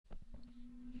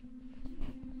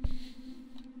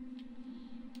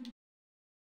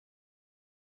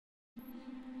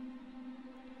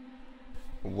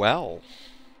Well,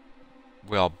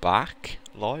 we are back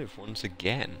live once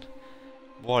again.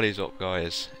 What is up,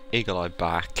 guys? EagleEye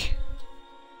back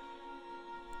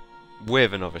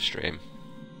with another stream.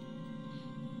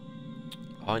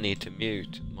 I need to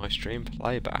mute my stream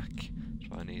playback.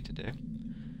 That's what I need to do.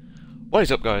 What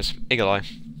is up, guys? EagleEye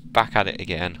back at it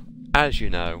again, as you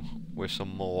know, with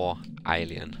some more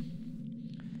Alien.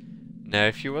 Now,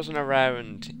 if you wasn't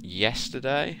around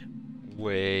yesterday,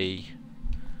 we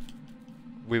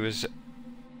was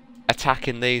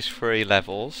attacking these 3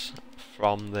 levels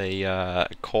from the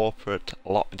corporate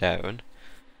lockdown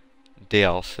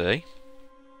DLC,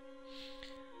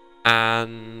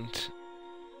 and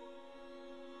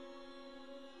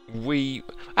we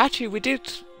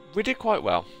did quite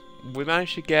well. We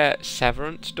managed to get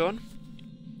Severance done,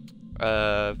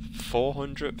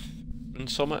 400th and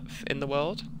something in the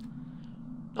world.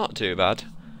 Not too bad.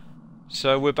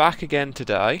 So we're back again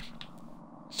today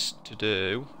to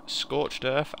do Scorched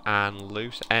Earth and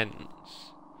Loose Ends.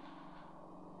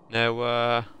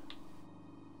 Now,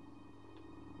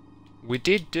 we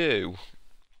did do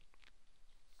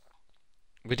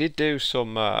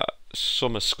some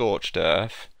Scorched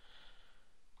Earth.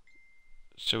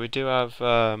 So we do have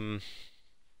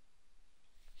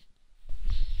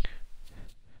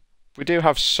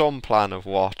some plan of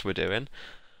what we're doing,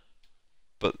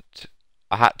 but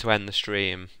I had to end the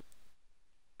stream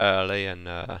early and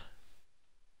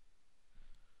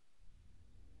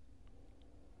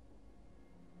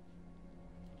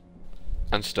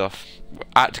stuff.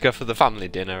 I had to go for the family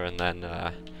dinner, and then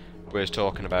we was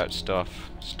talking about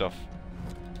stuff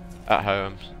at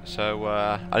home, so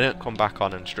I didn't come back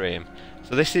on and stream.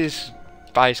 So this is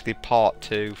basically part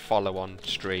 2 follow-on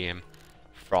stream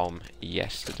from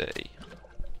yesterday.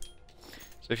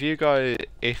 So if you guys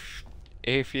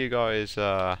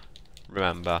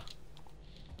remember,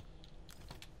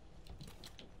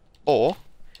 or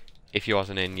if you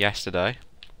wasn't in yesterday,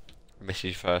 this is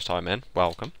your first time in,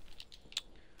 welcome.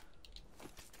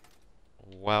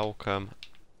 Welcome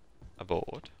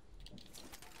aboard.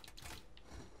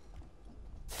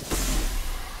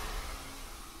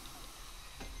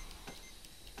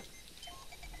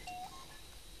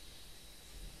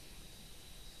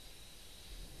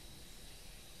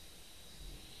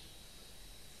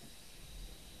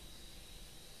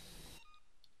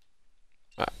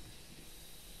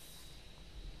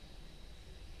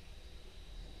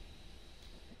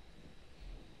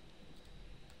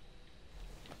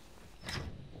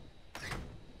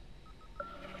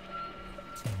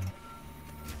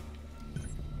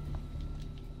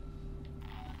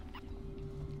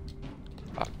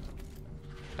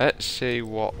 Let's see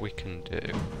what we can do.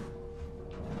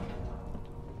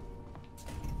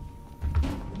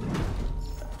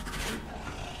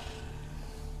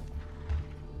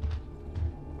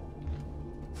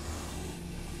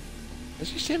 Has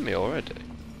he seen me already?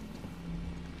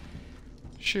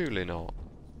 Surely not.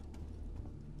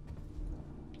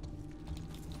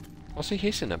 What's he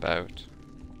hissing about?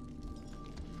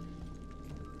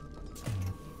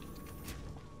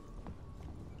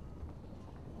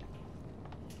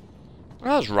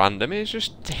 Well, that was random. He's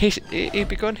just he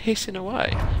begun hissing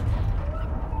away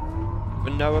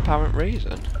for no apparent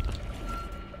reason.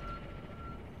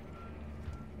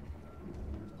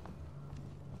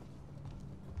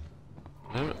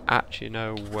 I don't actually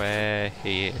know where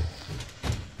he is.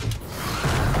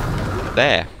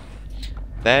 There.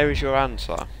 There is your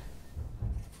answer.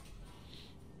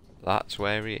 That's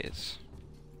where he is.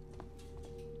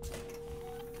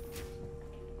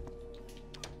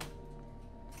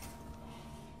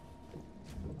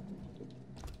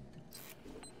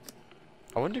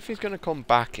 I wonder if he's going to come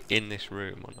back in this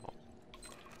room or not.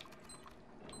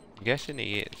 I'm guessing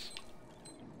he is.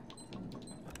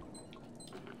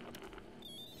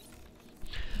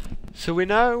 So we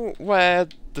know where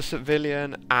the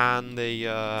civilian and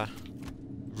the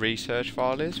research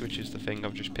file is, which is the thing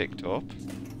I've just picked up.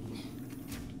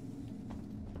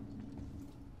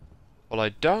 What I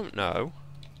don't know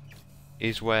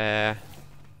is where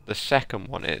the second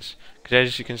one is, because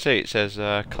as you can see it says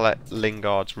collect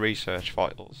Lingard's research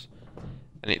files,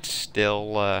 and it's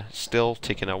still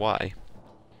ticking away.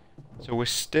 So we're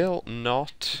still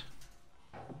not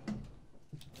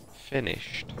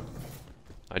finished.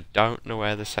 I don't know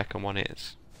where the second one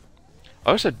is.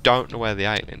 I also don't know where the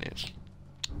alien is.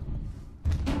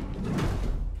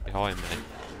 Behind me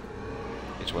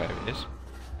is where it is.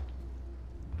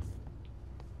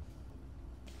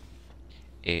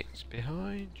 It's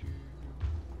behind you.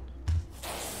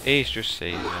 He's just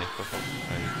seeing me, for fuck's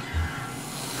sake.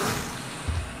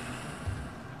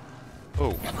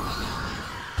 Oh.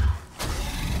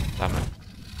 Damn it.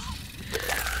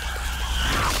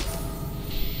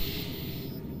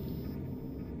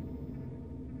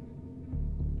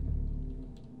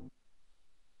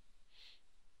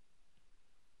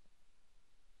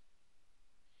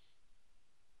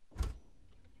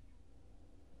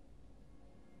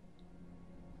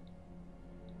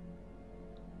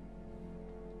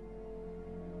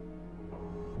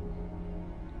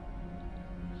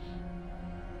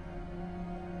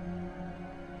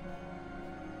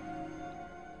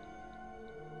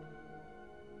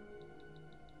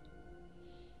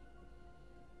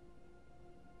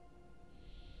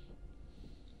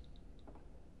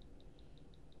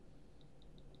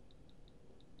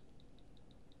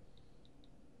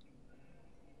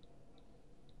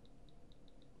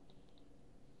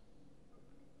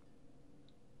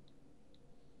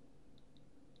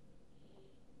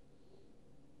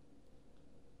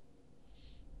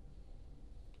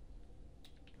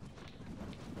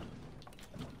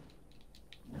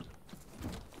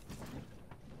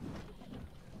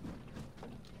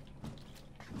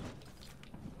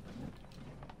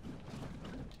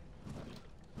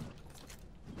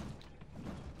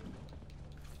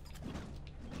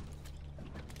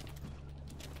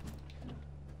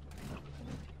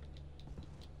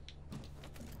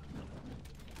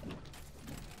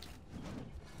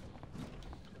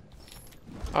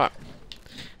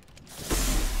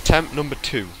 Attempt number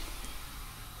 2.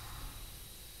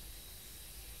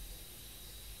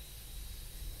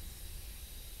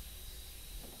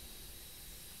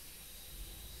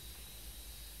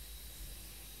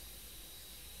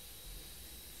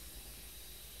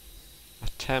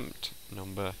 Attempt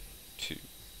number 2.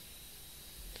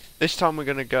 This time we're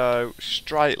going to go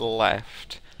straight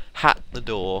left, hack the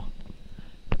door,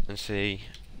 and see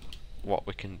what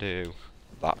we can do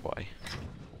that way.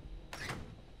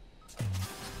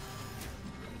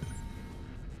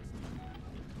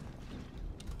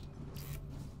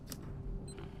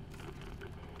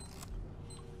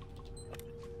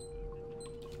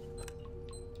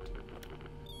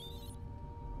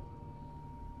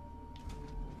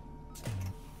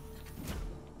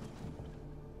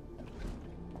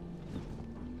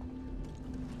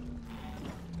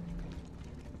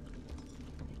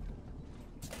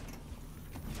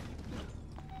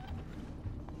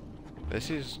 This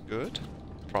is good,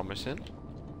 promising.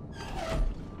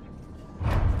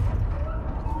 I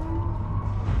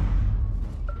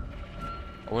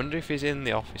wonder if he's in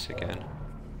the office again.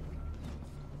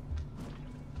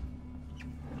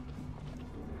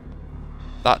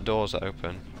 That door's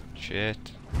open.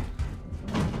 Shit.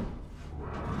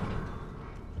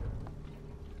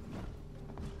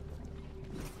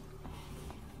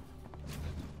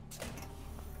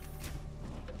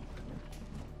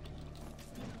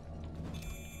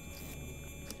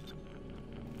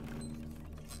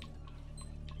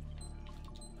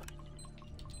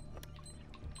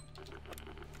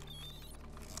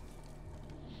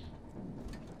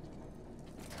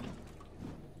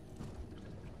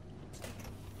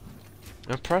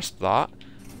 And press that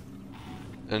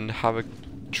and have a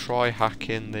try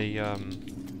hacking the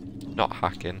not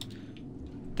hacking,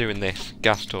 doing this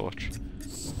gas torch,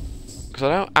 because I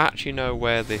don't actually know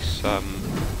where this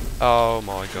oh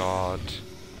my god,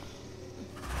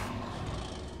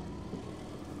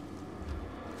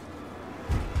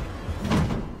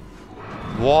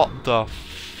 what the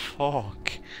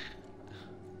fuck,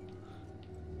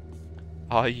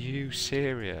 are you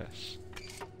serious?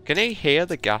 Can he hear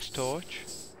the gas torch?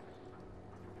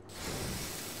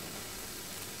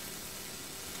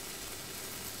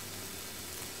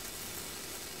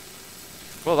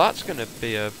 Well, that's gonna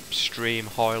be a stream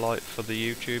highlight for the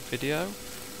YouTube video.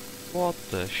 What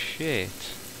the shit?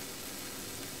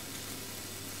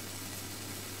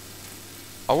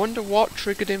 I wonder what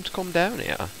triggered him to come down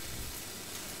here.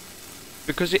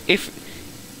 Because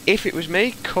if it was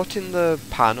me cutting the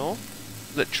panel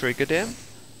that triggered him,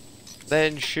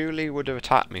 then surely he would have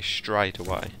attacked me straight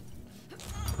away.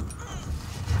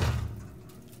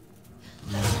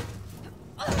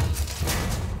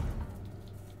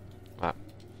 Right.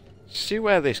 See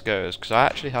where this goes, because I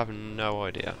actually have no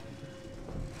idea.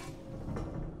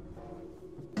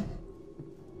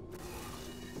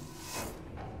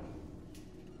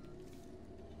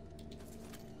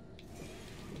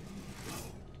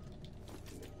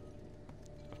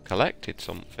 I've collected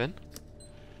something.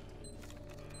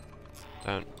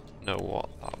 Don't know what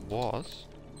that was.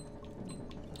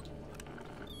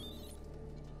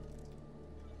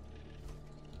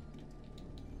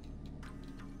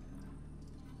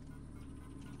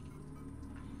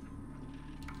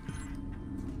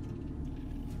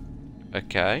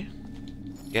 Okay.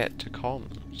 Get to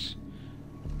comms.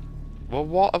 Well,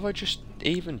 what have I just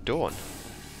even done?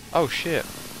 Oh shit.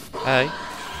 Hey.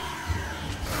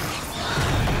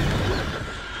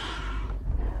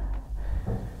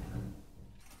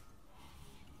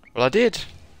 Well, I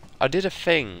did a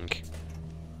thing.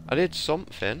 I did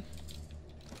something.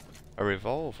 A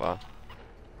revolver.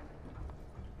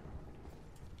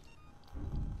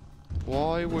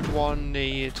 Why would one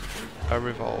need a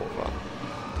revolver?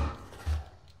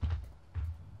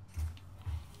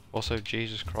 Also,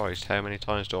 Jesus Christ, how many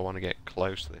times do I want to get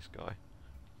close to this guy?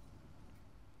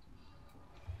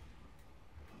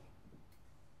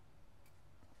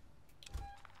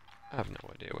 I have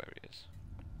no idea where he is.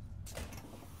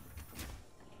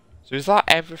 So is that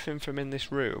everything from in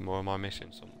this room, or am I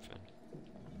missing something?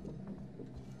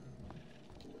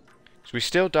 So we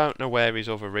still don't know where his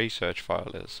other research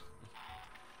file is.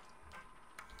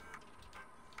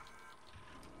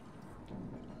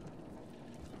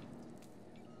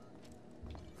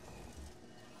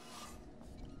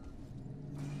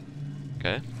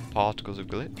 Okay, particles have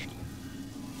glitched.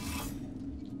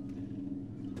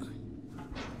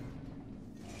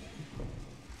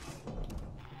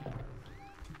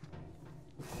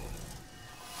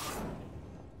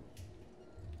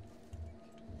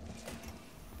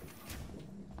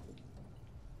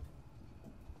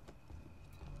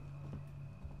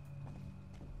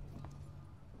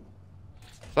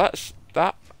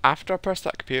 That after I pressed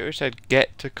that computer, it said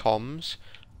get to comms.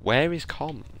 Where is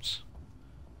comms?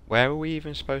 Where are we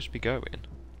even supposed to be going?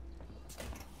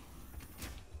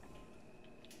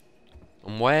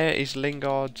 And where is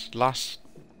Lingard's last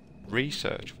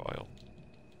research file?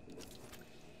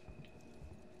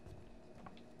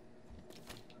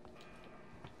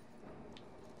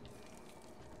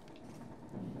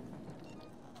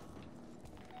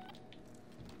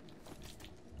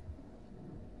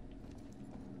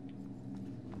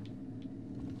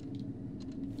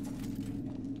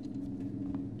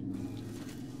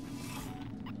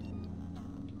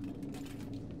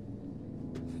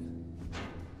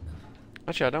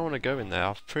 Actually, I don't want to go in there.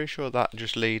 I'm pretty sure that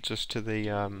just leads us to the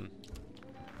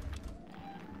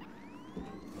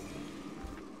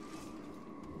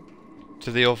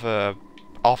other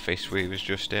office we was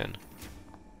just in. I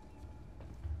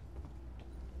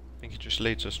think it just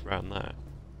leads us around there.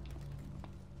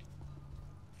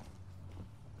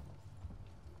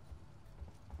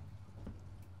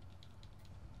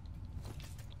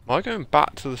 Am I going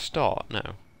back to the start? No.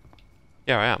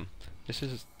 Yeah, I am. This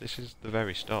is the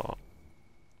very start.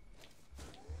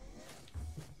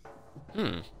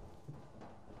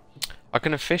 I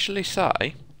can officially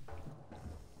say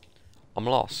I'm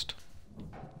lost.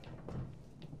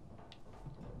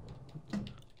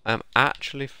 I'm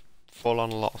actually full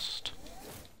on lost.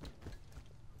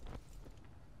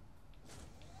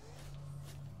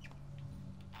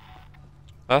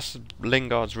 That's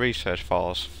Lingard's research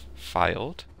files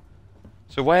failed.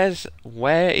 So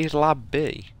where is Lab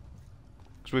B?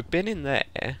 Because we've been in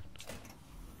there.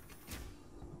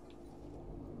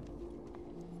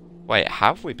 Wait,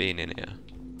 have we been in here?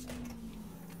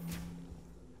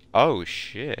 Oh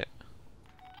shit.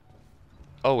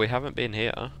 Oh, we haven't been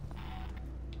here.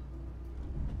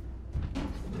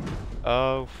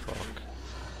 Oh fuck.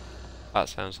 That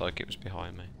sounds like it was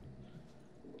behind me.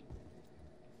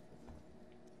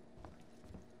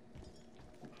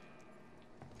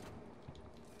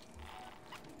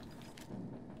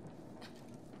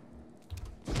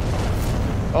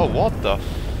 Oh, what the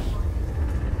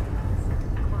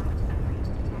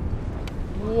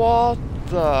what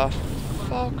the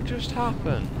fuck just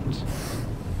happened?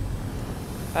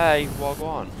 Hey,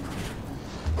 wagwan.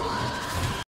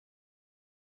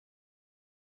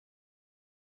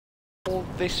 All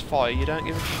this fire you don't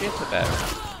give a shit about.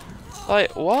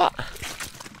 Like, what?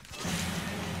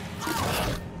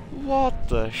 What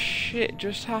the shit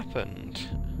just happened?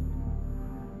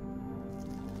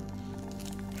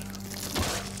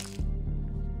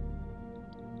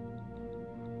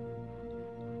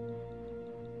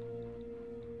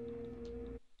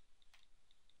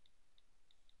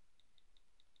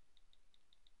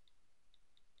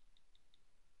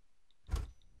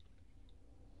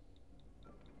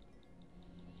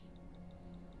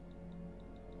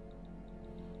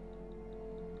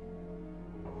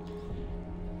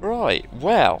 Right,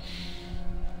 well,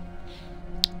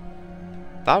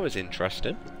 that was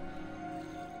interesting.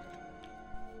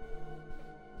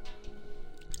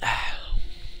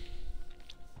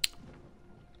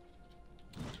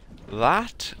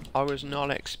 That I was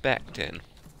not expecting.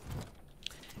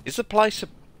 Is the place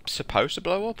supposed to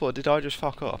blow up, or did I just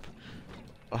fuck up?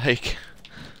 Like,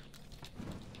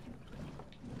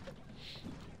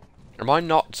 am I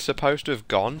not supposed to have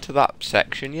gone to that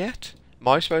section yet? Am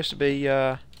I supposed to be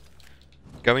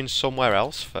going somewhere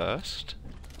else first?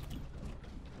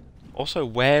 Also,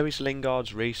 where is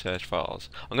Lingard's research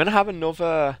files? I'm gonna have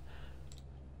another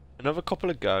couple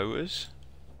of goes,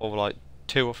 or like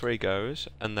 2 or 3 goes,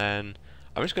 and then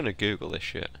I'm just gonna Google this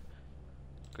shit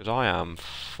because I am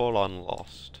full on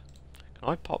lost. Can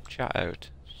I pop chat out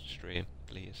stream,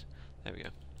 please? There we go.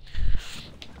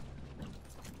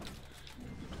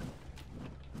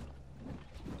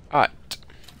 Alright.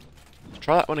 Let's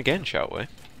try that one again, shall we?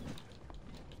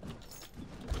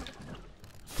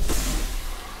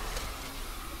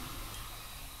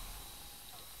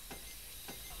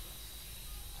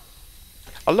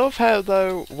 I love how,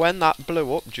 though, when that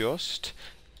blew up just,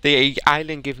 the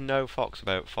alien give no fucks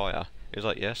about fire. He was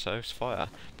like, yeah, so it's fire.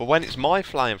 But when it's my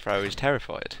flamethrower, he's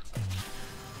terrified.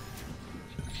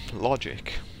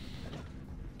 Logic.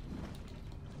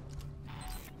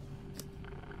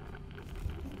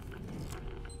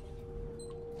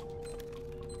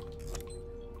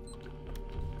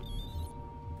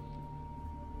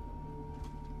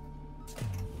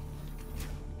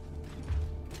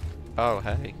 Oh,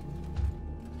 hey.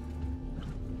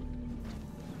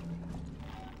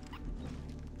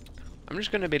 I'm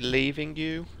just going to be leaving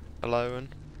you alone.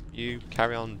 You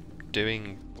carry on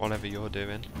doing whatever you're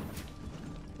doing.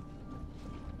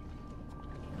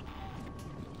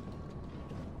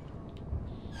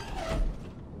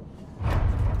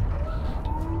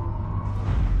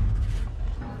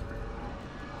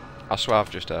 I swear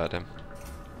I've just heard him.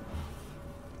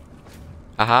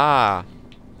 Aha!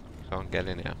 Can't get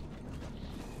in here.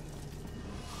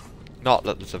 Not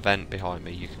that there's a vent behind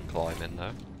me you can climb in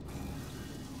though.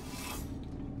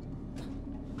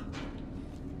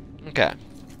 Okay.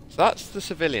 So that's the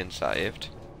civilian saved.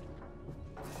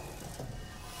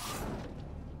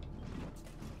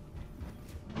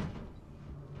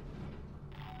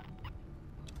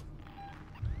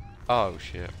 Oh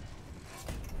shit.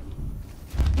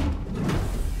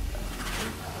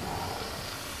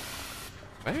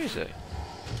 Where is he? If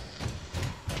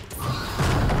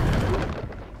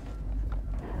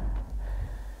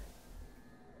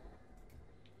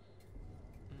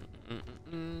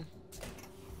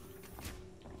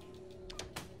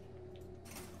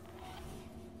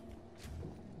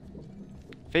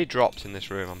he drops in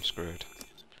this room, I'm screwed.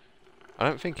 I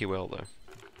don't think he will though.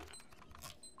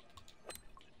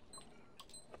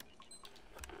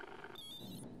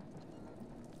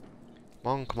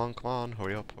 Come on, come on, come on,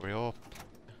 hurry up, hurry up.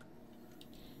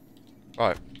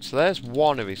 Right, so there's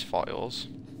one of his files.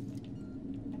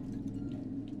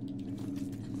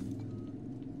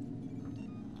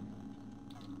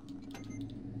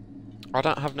 I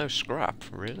don't have no scrap,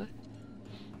 really?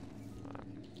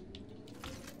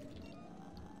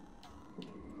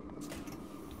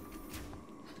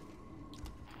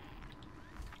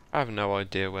 I have no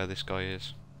idea where this guy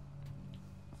is.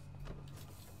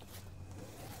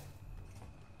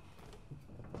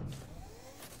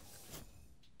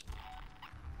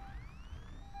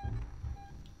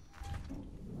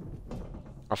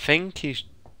 I think he's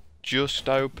just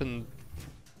opened.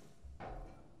 I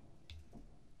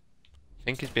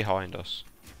think he's behind us.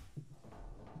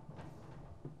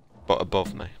 But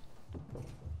above me.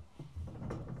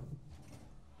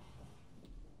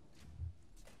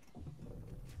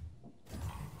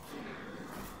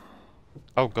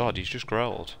 Oh god, he's just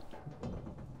growled.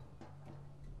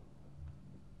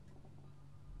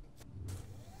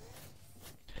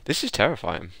 This is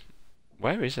terrifying.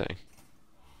 Where is he?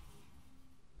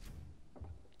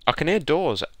 I can hear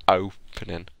doors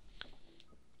opening.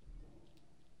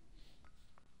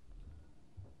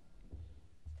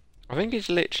 I think it's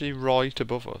literally right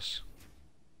above us.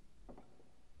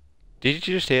 Did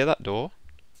you just hear that door?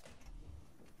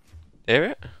 Hear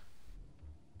it?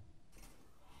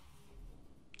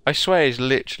 I swear he's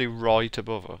literally right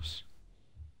above us.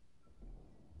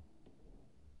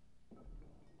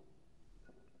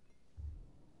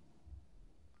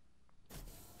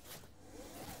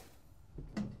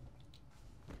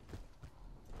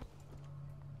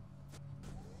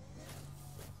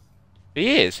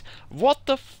 He is? What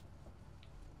the f...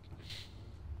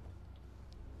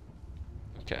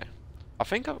 Okay. I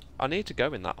think I need to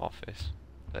go in that office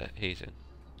that he's in.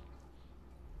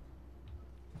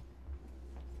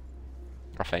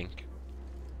 I think.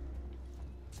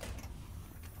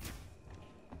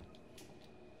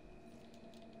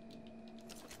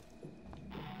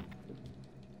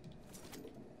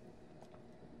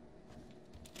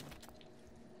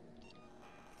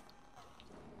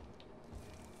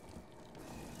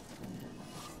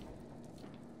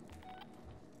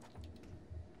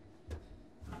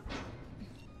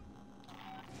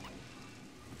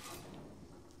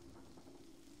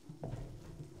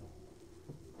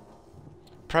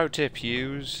 Pro tip,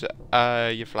 use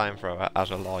your flamethrower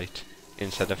as a light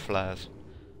instead of flares.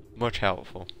 Much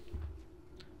helpful.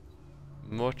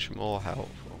 Much more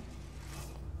helpful.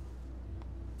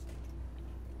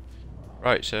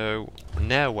 Right, so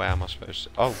now where am I supposed to...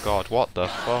 Oh god, what the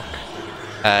fuck?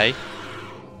 Hey.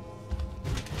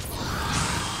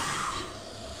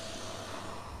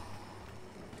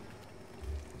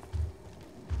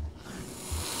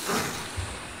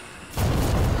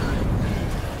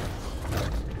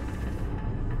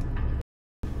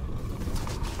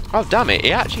 Oh damn it,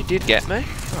 he actually did get me.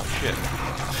 Oh shit.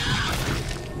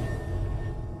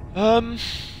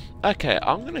 Okay,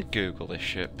 I'm gonna Google this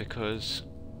shit because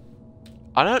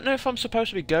I don't know if I'm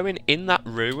supposed to be going in that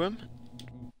room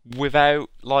without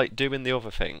like doing the other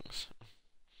things.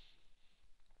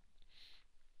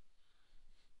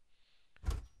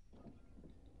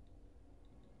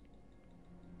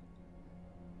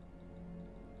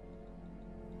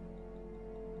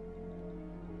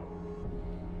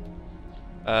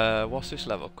 What's this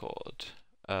level called?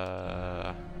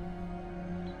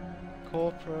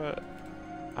 Corporate,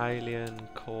 alien,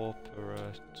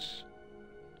 corporate.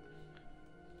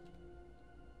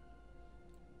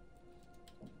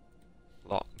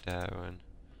 Lockdown.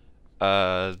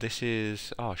 This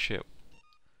is... Oh shit.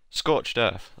 Scorched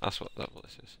Earth. That's what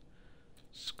this is.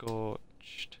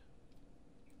 Scorched.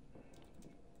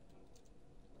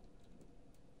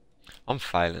 I'm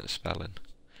failing at spelling.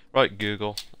 Right,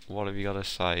 Google, what have you got to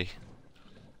say?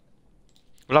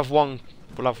 We'll have one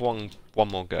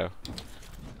more go.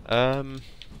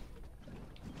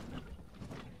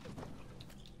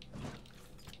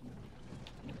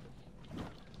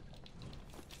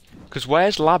 Because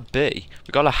where's Lab B?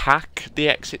 We've got to hack the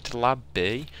exit to Lab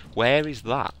B. Where is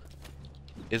that?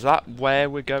 Is that where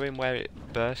we're going, where it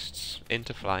bursts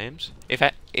into flames? If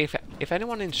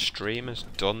anyone in stream has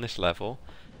done this level,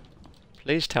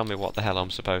 please tell me what the hell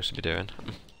I'm supposed to be doing.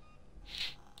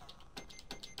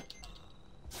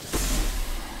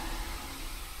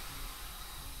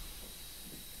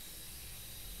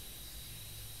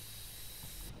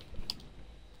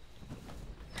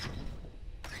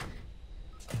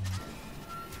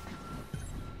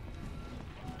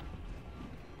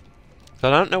 I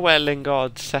don't know where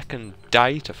Lingard's second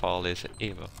data file is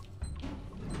either.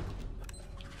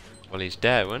 Well, he's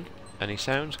down, and he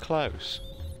sounds close.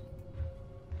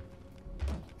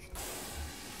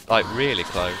 Like, really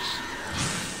close.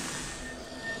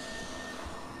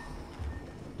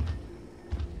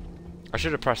 I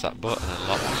should have pressed that button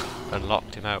and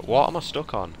locked him out. What am I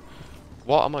stuck on?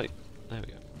 What am I... There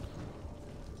we go.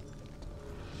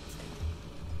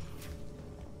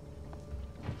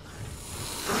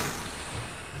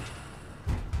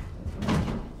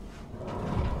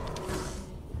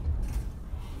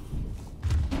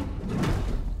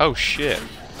 Oh shit.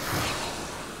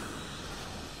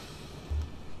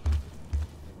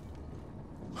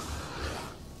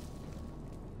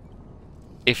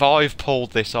 If I've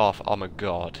pulled this off, I'm a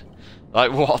god.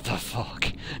 Like, what the fuck?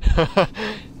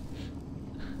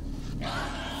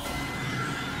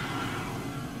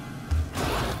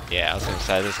 Yeah, I was gonna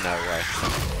say, there's no way.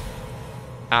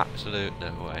 Absolute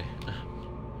no way.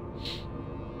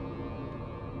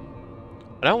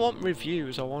 I don't want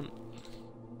reviews, I want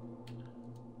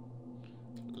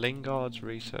Lingard's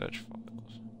research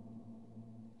files.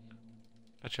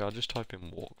 Actually, I'll just type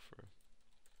in walkthrough.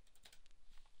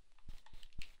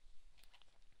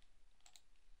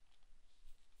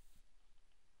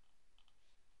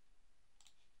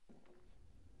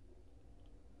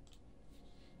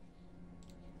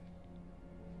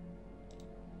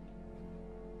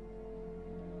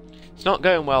 It's not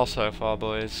going well so far,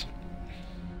 boys.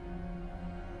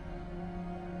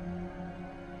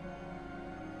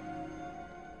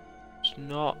 It's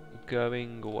not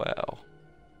going well.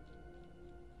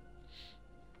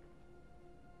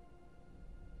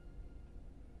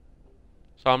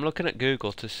 So I'm looking at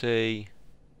Google to see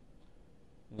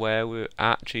where we're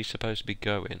actually supposed to be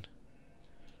going.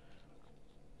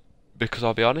 Because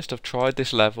I'll be honest, I've tried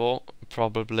this level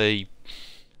probably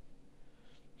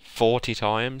 40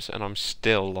 times and I'm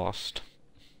still lost.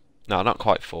 No, not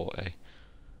quite 40. I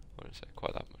wouldn't say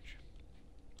quite that much.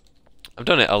 I've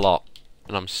done it a lot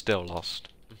and I'm still lost.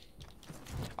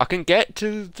 I can get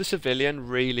to the civilian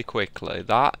really quickly.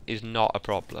 That is not a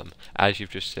problem, as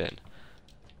you've just seen.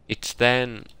 It's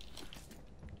then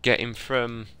getting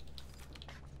from...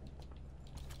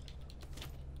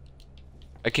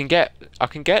 I can get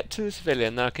to the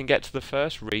civilian, then I can get to the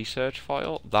first research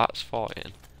file. That's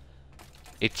fine.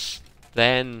 It's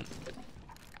then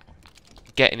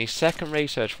getting his second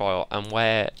research file and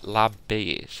where Lab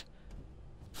B is.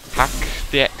 Hack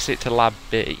the exit to Lab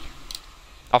B.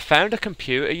 I found a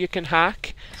computer you can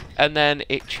hack, and then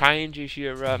it changes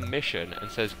your mission and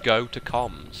says go to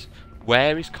comms.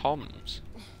 Where is comms?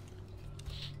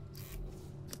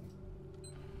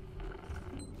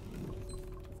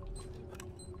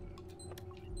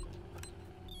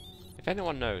 If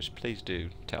anyone knows, please do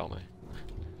tell me.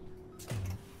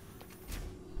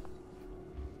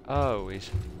 Oh,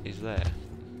 he's there.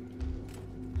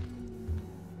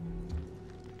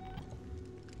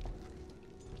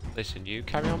 Listen, you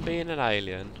carry on being an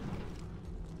alien.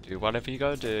 Do whatever you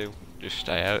gotta do. Just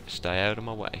stay out of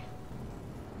my way.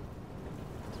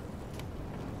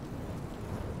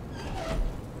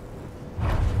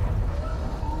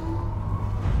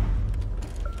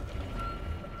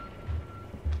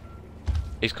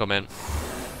 He's coming.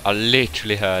 I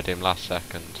literally heard him last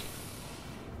second.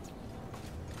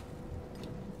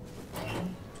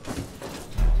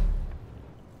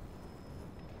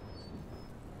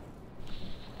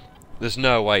 There's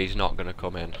no way he's not going to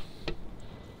come in.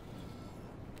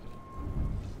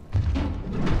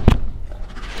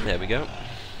 There we go.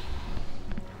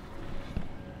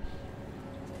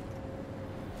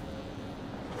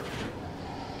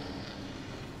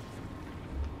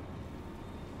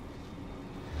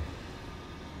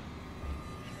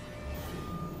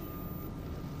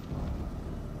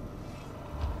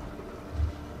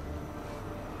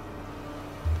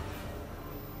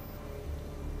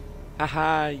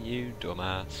 Haha, you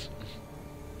dumbass.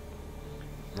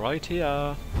 Right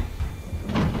here.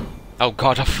 Oh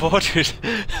god, I thought it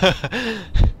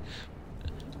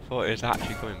thought it was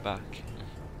actually coming back.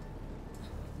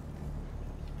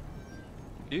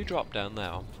 If you drop down there,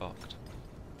 I'm fucked.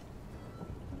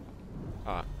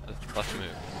 Alright, let's move.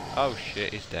 Oh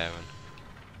shit, he's down.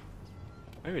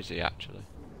 Where is he actually?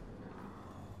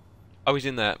 Oh, he's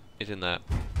in there. He's in there.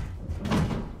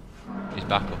 He's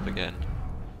back up again.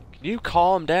 Can you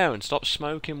calm down? Stop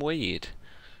smoking weed.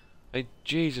 Hey,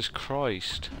 Jesus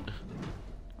Christ.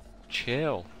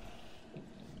 Chill.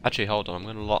 Actually, hold on. I'm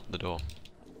going to lock the door.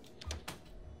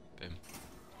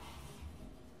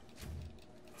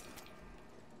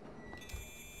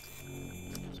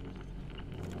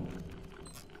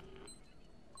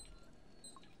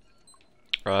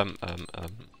 Boom.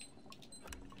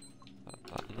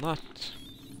 Not.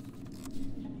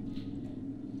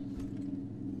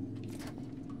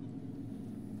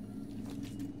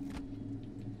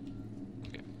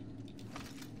 Okay.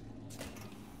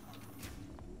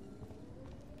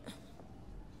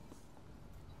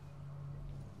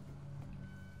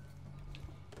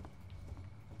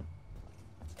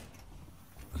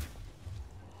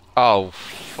 Oh,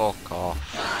 fuck off.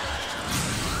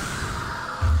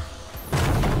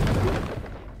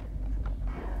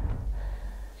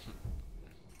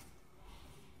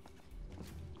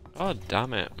 Oh,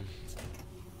 damn it.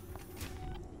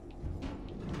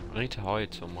 I need to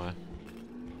hide somewhere.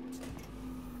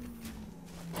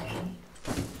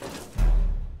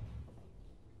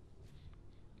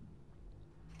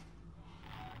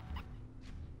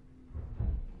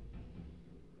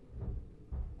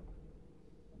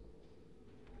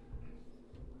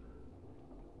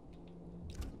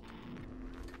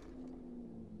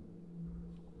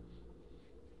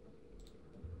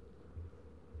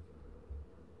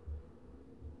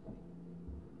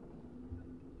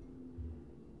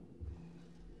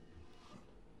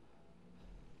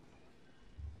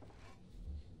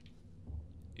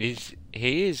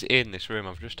 He is in this room.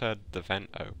 I've just heard the vent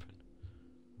open.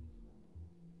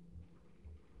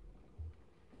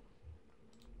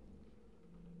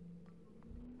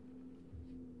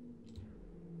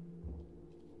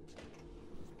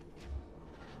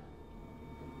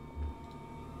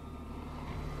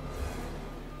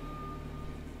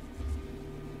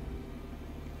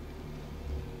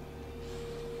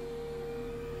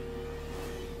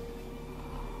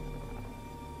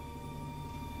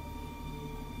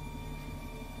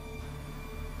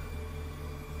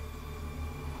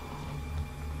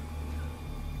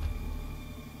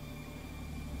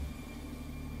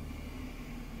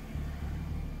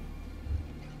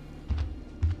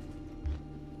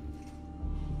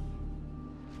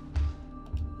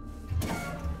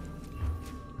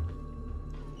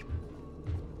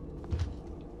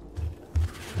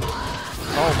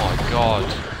 Oh my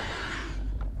god.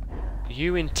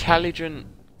 You intelligent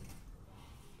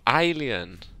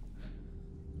alien.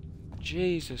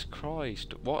 Jesus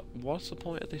Christ. What's the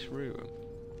point of this room?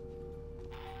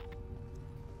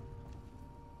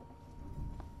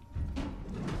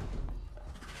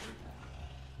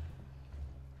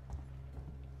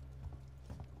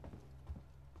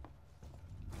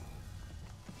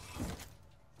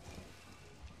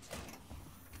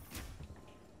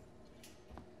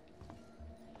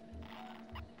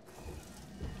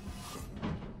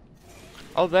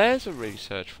 Oh, there's a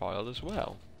research file as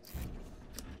well.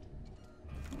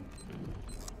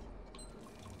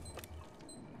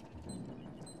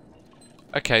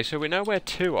 Okay, so we know where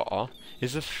 2 are.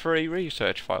 Is there 3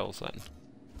 research files then?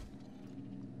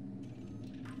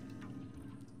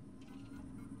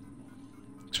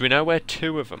 So we know where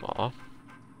 2 of them are.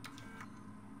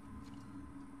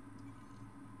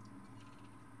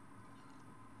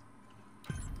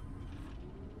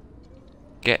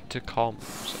 Get to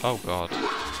comms. Oh god.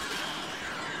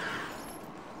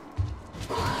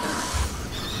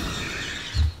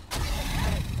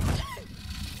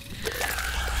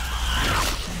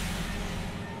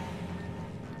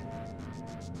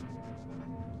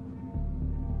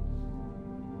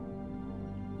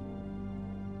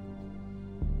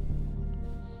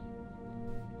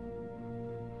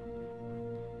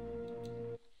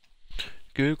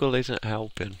 Google isn't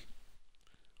helping.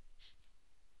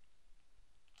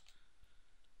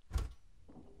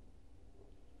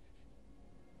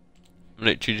 I'm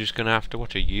literally just gonna have to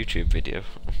watch a YouTube video.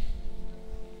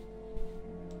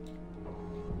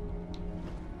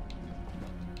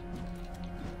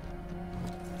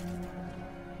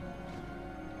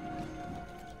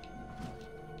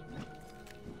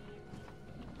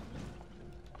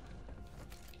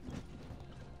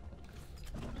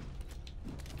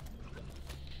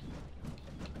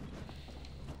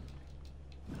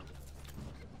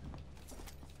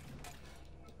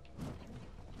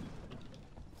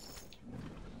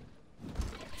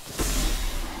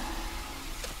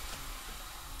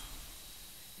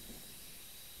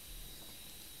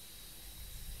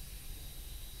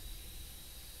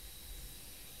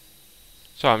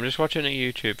 So I'm just watching a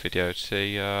YouTube video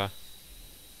to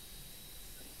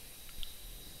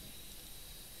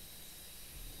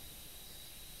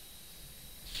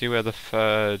see where the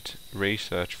third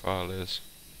research file is.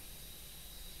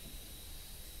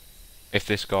 If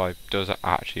this guy does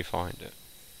actually find it.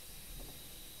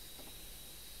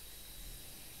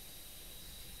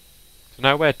 So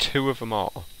now where two of them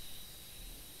are.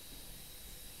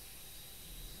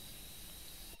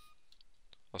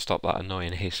 I'll stop that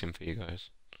annoying hissing for you guys.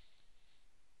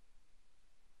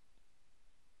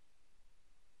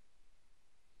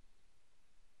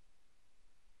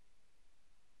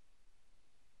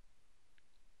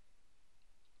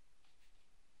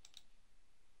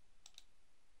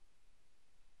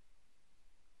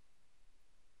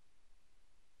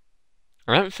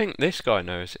 I don't think this guy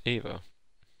knows either.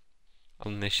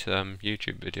 On this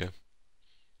YouTube video.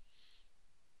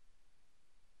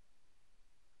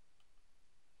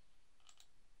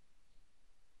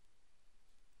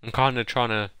 I'm kind of trying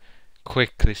to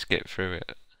quickly skip through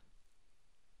it.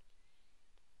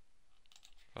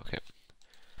 Okay.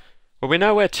 Well, we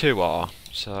know where two are,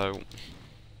 so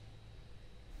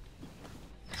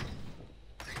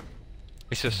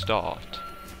it's a start.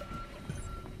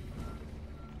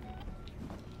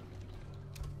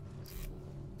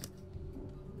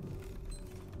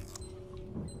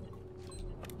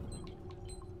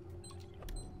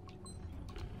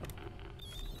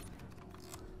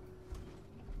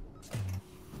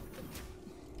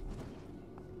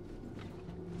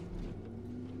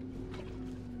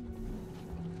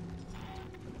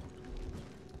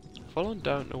 Full on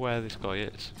don't know where this guy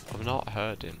is. I've not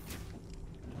heard him.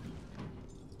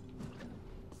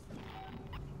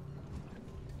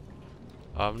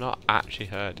 I've not actually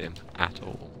heard him at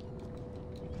all.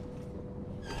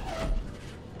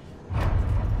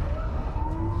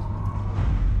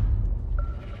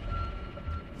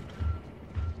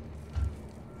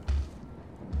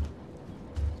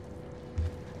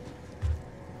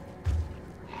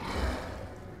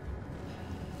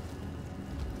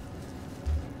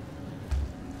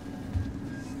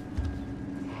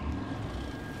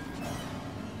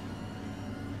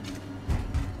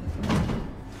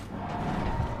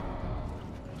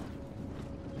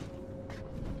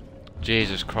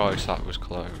 Jesus Christ, that was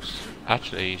close.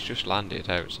 Actually, he's just landed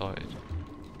outside.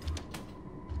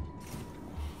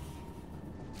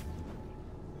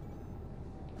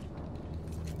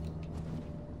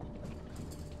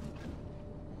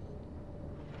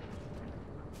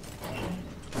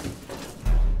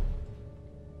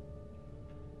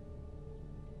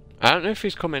 I don't know if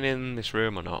he's coming in this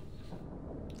room or not.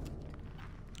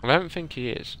 I don't think he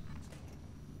is.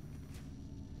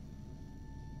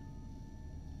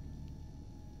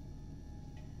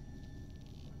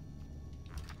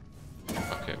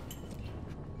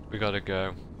 We gotta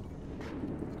go.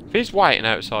 If he's waiting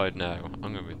outside now,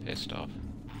 I'm gonna be pissed off.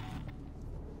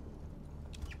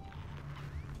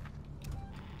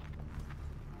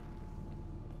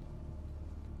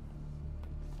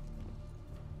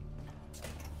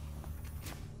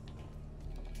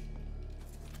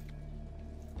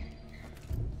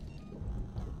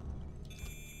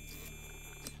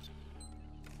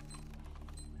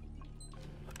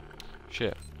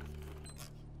 Shit.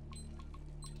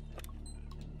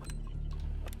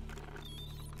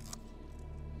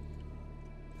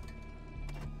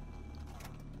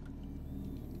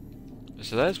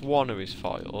 So there's one of his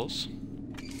files.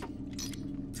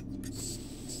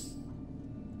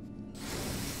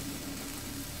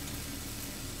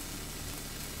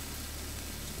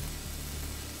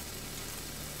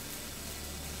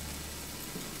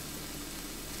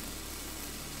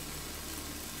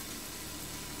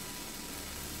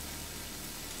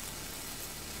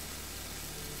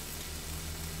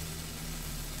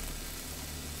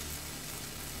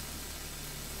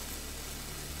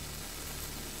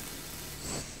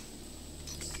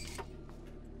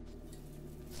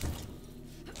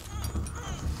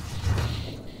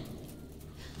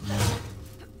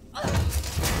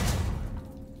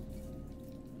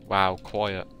 Wow,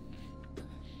 quiet.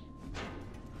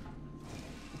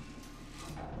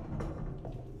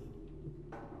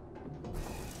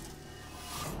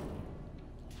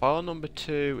 File number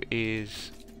 2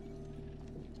 is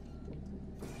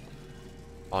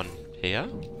on here,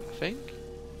 I think.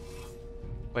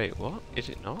 Wait, what? Is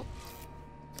it not?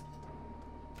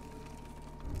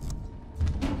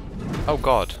 Oh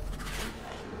God.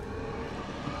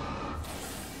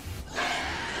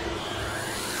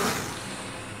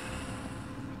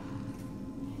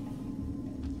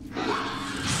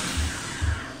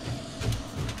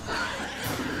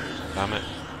 Damn it.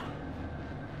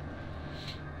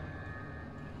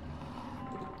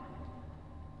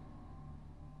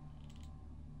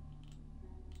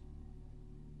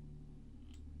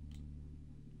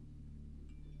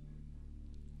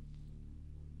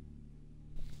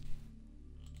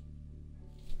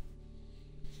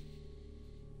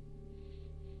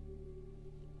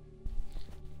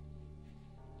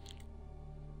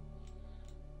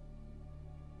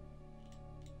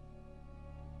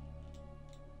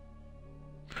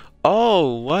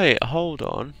 Oh, wait, hold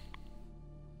on.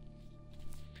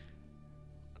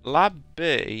 Lab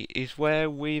B is where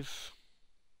we've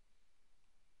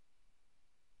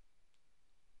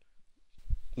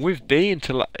been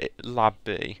to Lab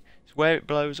B. It's where it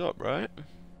blows up, right?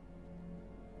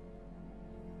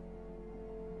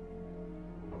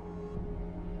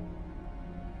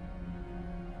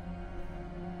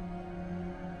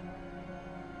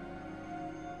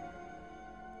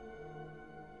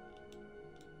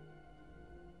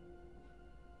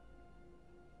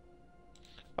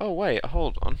 Oh, wait,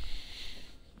 hold on.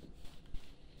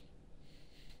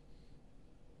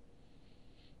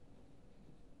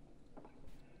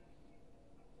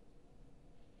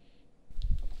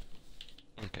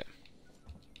 Okay.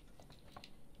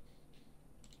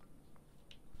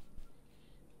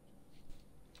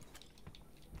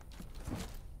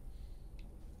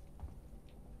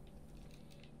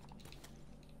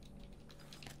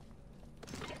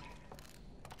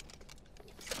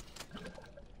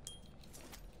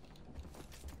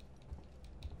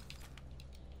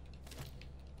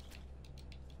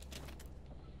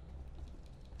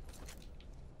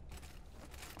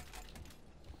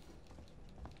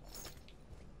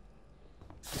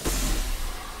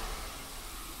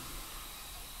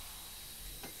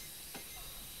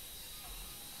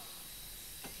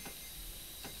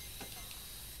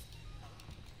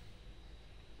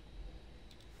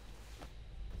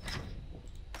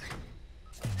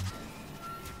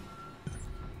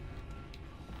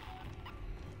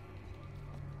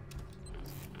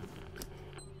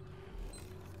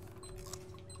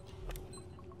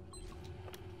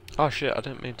 Oh shit, I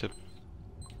didn't mean to do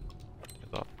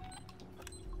that.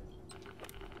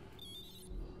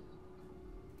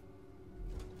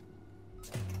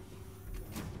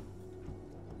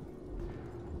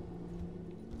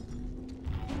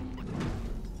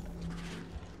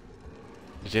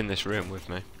 He's in this room with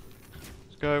me.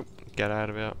 Let's go. Get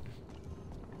out of here.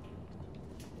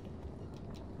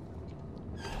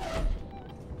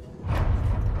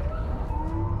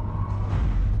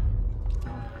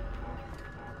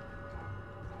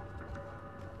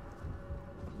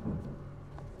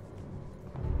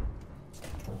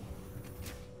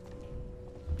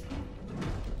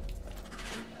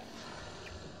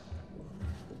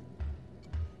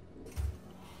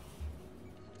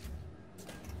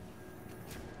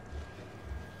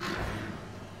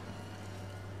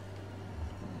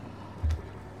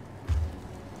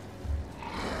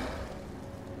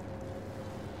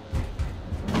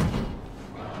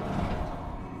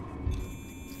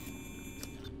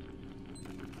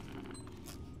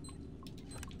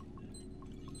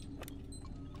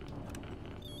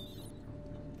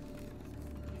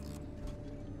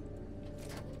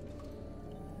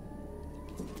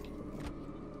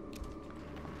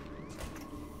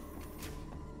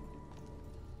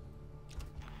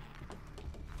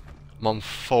 I'm on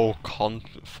full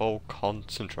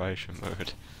concentration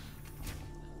mode.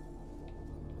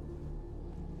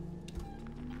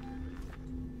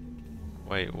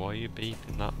 Wait, why are you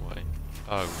beeping that way?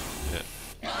 Oh shit.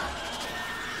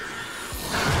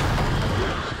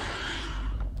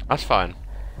 That's fine.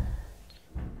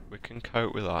 We can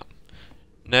cope with that.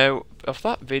 Now, of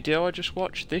that video I just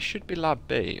watched, this should be Lab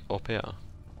B up here.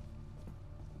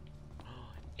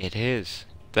 It is.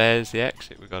 There's the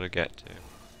exit we gotta get to.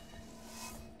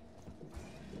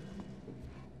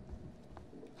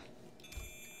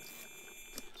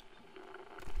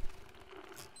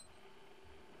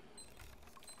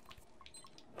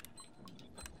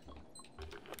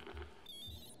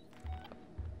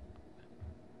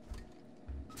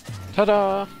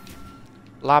 Ta-da!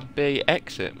 Lab B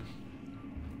exit.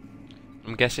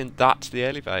 I'm guessing that's the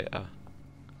elevator.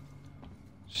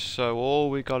 So all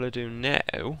we gotta do now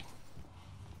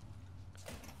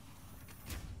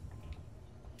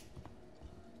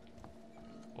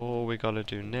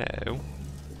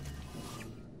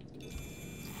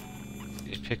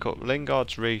is pick up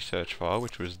Lingard's research file,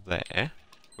 which was there,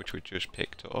 which we just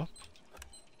picked up.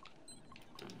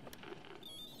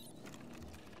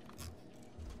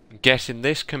 I'm guessing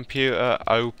this computer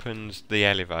opens the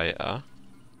elevator.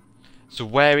 So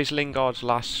where is Lingard's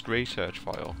last research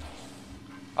file?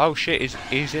 Oh shit,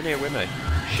 he's in here with me.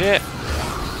 Shit!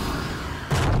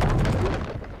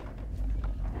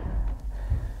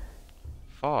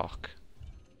 Fuck.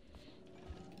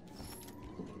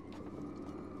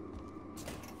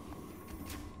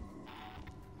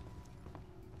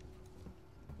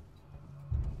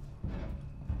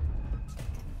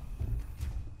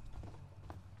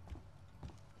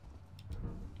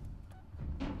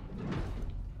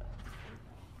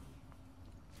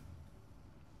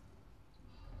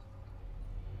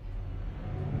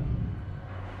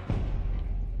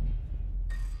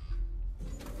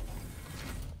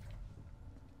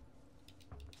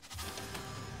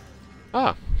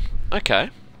 Ah, okay.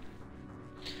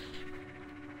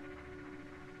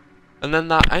 And then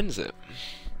that ends it.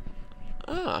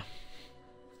 Ah.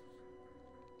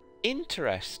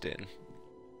 Interesting.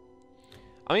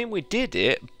 I mean, we did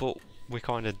it, but we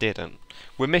kind of didn't.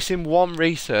 We're missing one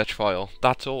research file,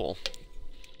 that's all.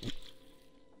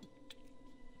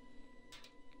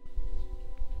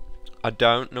 I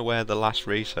don't know where the last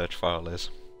research file is.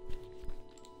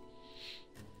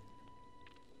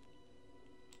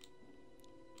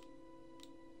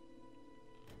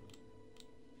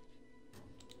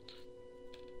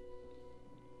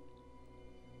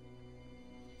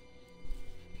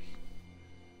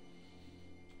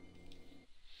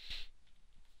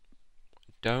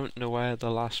 Don't know where the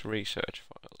last research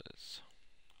file is.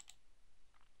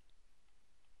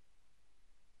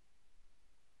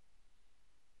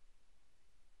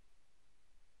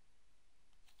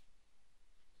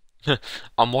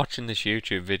 I'm watching this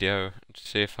YouTube video to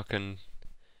see if I can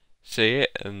see it,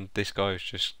 and this guy's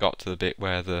just got to the bit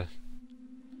where the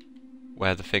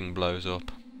thing blows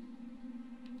up.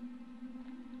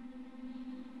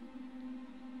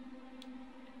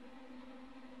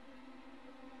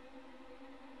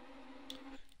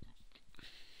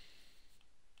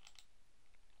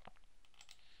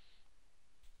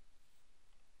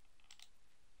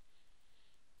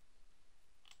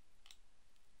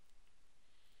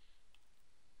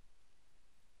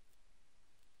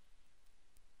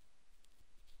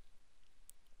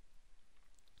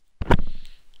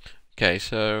 Okay,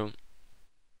 so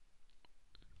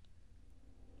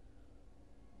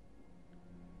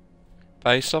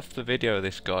based off the video of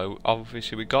this guy,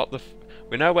 obviously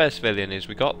we know where civilian is.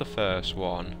 We got the first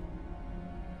one,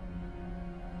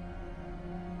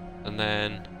 and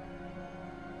then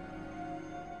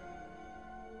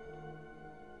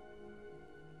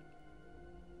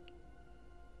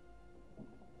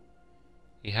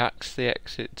he hacks the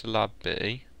exit to Lab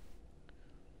B,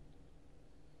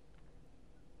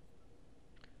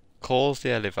 calls the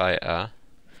elevator,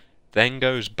 then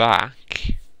goes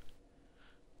back.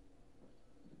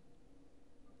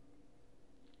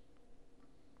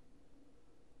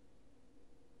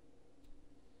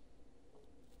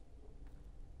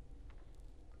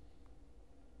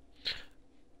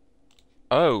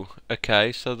 Oh,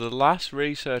 okay, so the last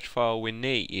research file we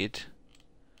need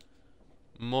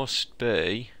must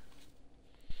be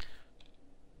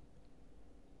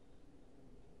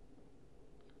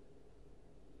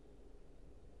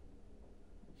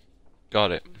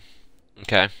got it.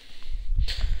 Okay.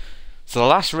 So the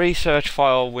last research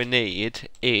file we need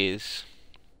is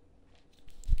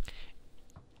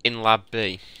in Lab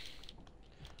B.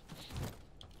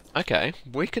 Okay,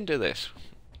 we can do this.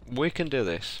 We can do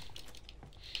this.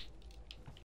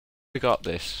 We got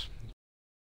this.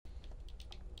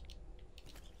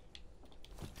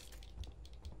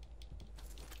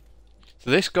 So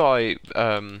this guy,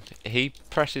 he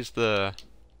presses the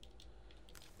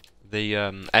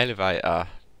elevator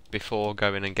before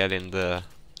going and getting the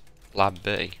Lab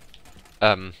B.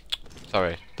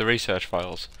 Sorry, the research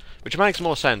files. Which makes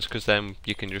more sense, because then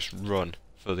you can just run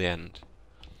for the end.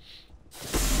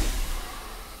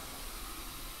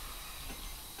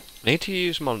 I need to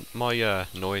use my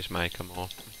noisemaker more.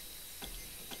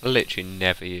 I literally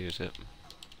never use it.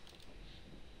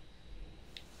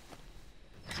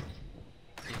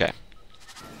 Okay.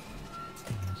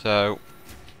 So,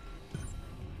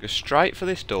 go straight for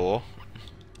this door.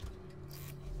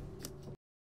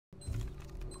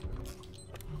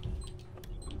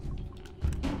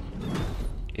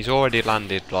 He's already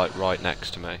landed, like, right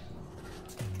next to me.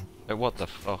 Like, what the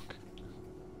fuck?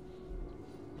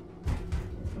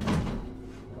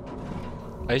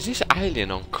 Is this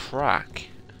alien on crack?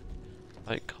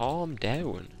 Like, calm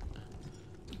down.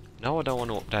 No, I don't want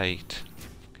to update.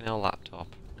 Fucking hell, laptop.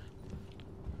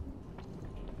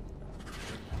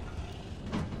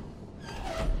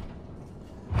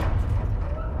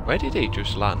 Where did he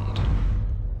just land?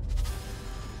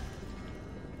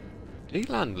 Did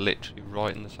he land literally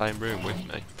right in the same room with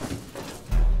me?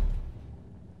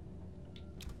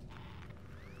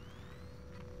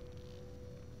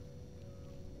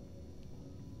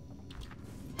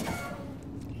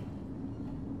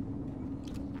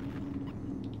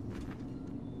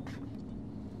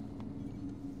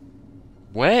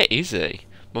 Where is he?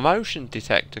 My motion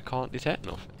detector can't detect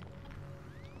nothing.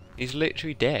 He's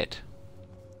literally dead.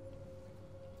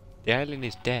 The alien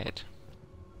is dead.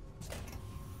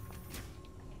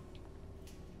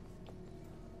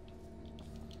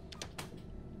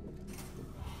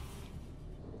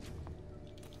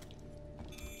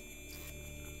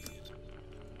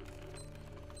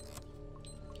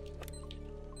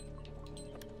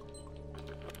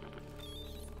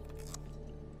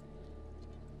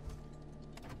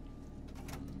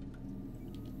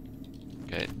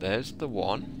 Okay, there's the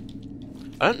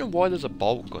one. I don't know why there's a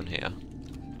bolt gun here.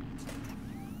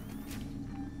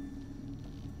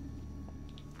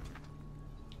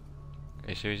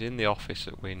 Okay, so he's in the office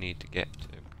that we need to get to.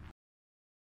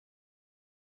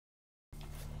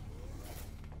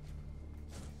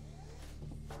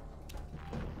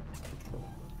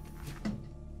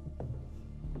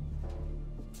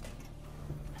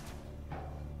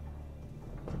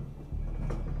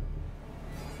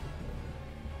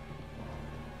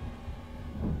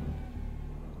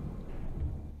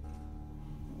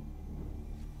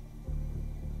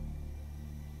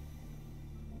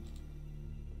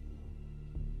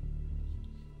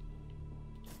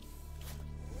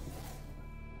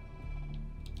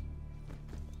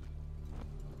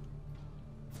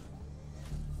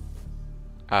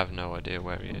 I have no idea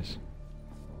where he is.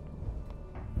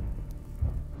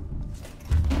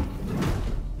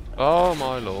 Oh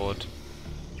my lord.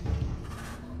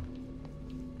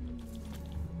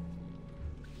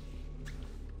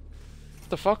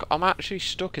 The fuck? I'm actually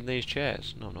stuck in these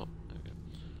chairs. No, I'm not.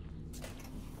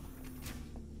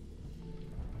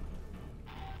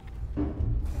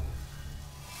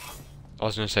 I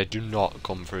was gonna say, do not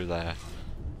come through there.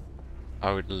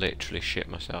 I would literally shit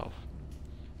myself.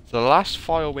 So the last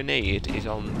file we need is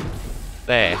on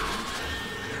there.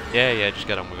 Yeah, just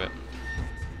get on with it.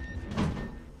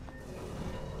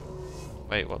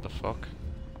 Wait, what the fuck?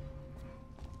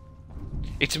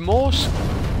 It's more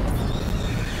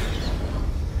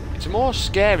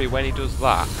scary when he does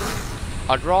that.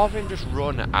 I'd rather him just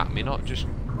run at me, not just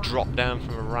drop down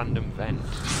from a random vent.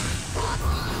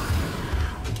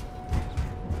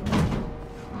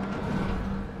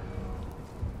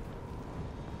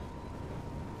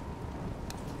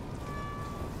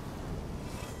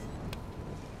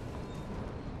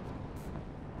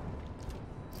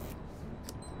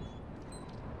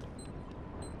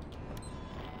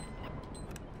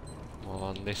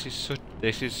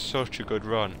 This is such a good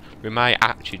run. We might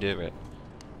actually do it.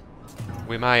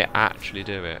 We might actually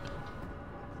do it.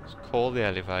 Let's call the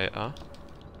elevator.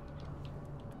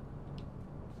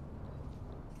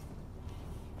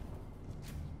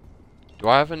 Do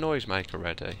I have a noisemaker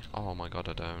ready? Oh my god,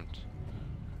 I don't.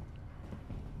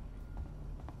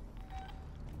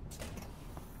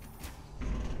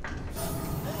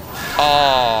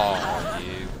 Oh,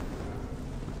 you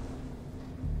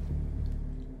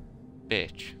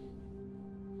bitch.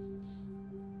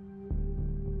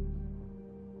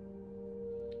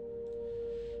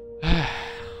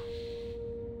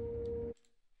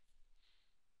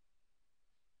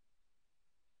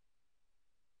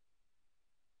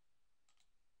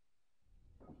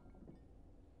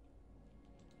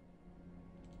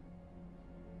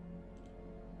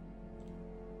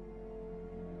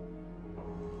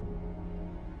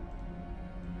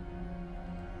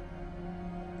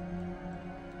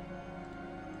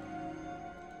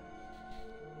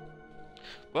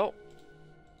 Well,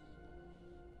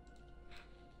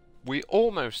 we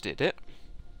almost did it.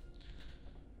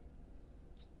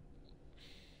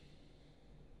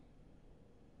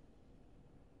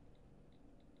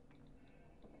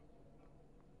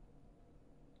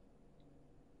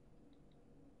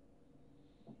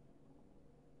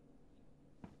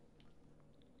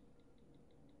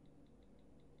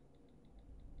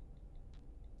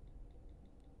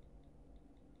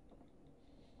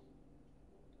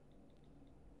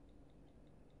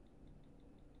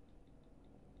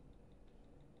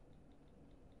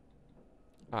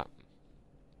 Ah.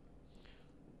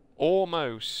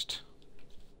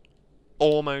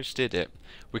 Almost did it.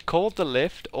 We called the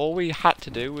lift. All we had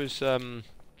to do was well,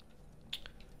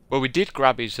 we did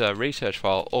grab his research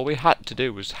file. All we had to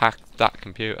do was hack that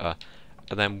computer,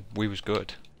 and then we was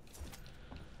good.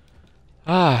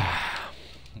 Ah,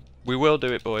 we will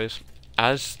do it, boys.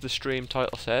 As the stream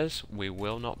title says, we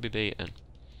will not be beaten.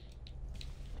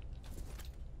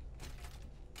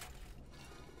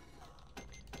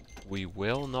 We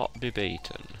will not be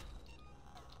beaten.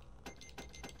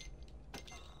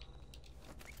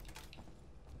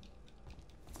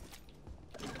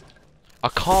 I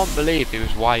can't believe he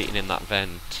was waiting in that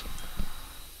vent.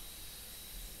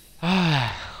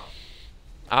 That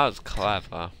was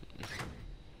clever.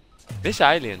 This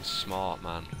alien's smart,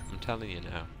 man. I'm telling you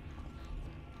now.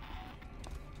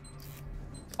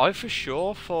 I for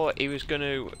sure thought he was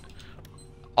gonna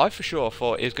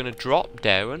drop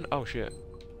down. Oh shit.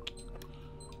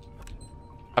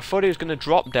 I thought he was gonna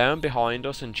drop down behind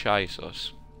us and chase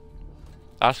us.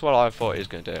 That's what I thought he was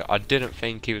gonna do. I didn't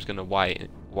think he was gonna wait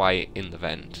in the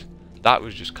vent. That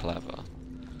was just clever.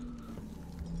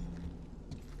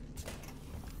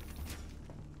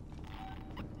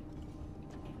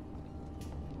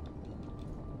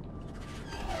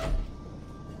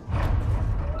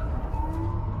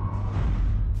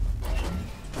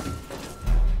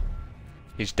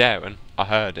 He's down. I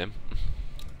heard him.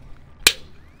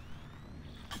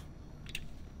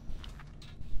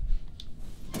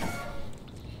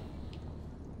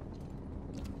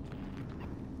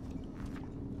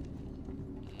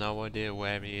 No idea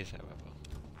where he is, however.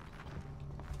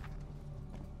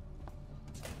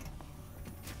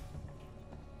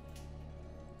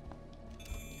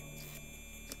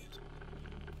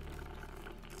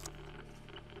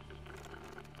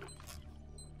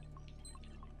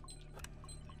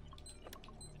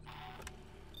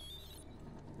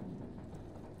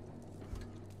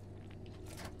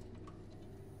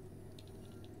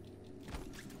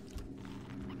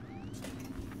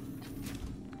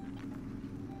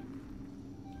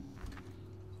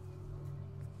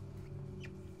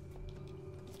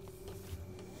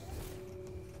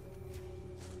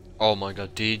 Oh my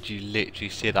god, did you literally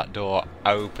see that door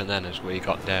open then as we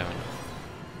got down?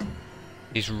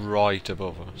 He's right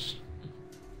above us.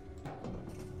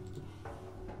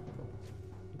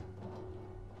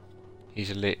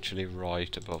 He's literally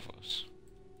right above us.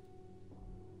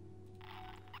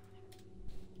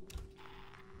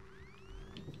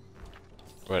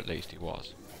 Or at least he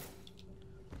was.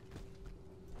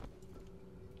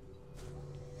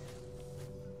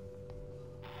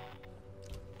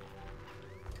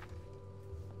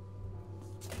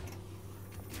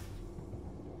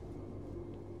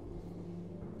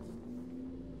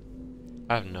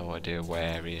 I have no idea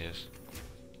where he is.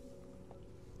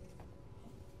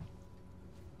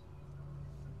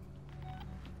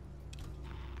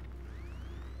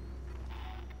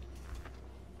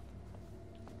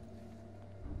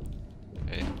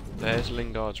 Okay, there's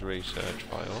Lingard's research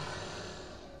file.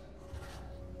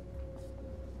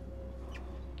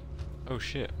 Oh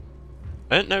shit.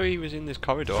 I didn't know he was in this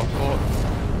corridor. I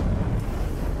thought...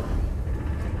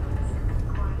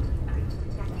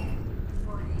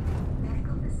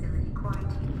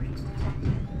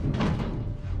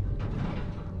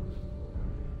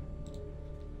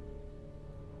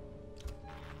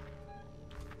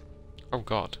 Oh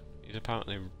god, he's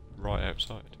apparently right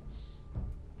outside.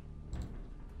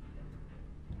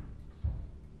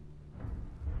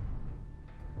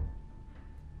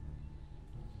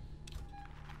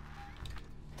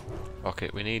 Fuck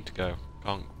it, we need to go.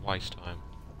 Can't waste time.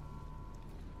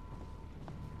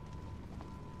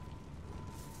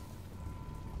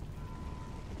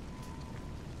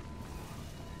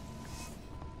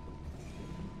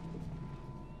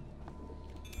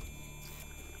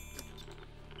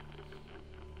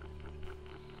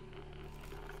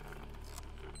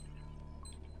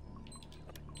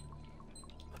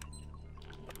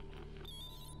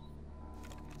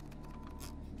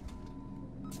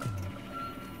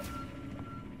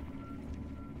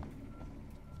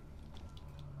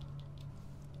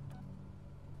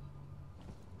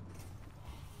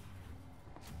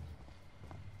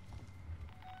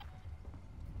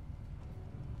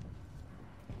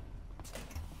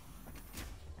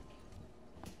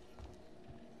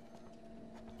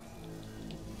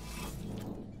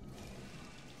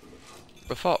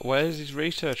 But fuck, where's his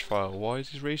research file? Why is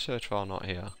his research file not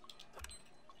here?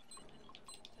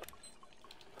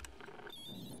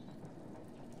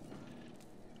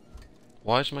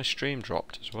 Why is my stream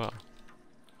dropped as well?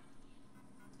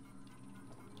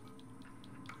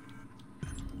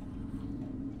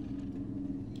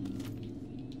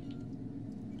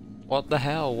 What the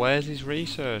hell? Where's his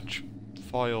research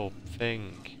file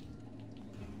thing?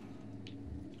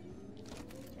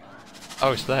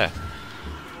 Oh, it's there.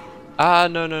 Ah,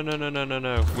 no.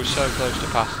 We're so close to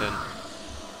passing.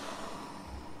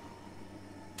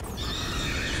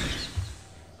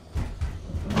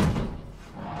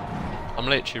 I'm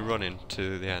literally running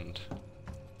to the end.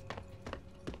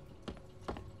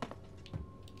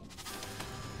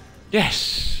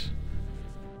 Yes!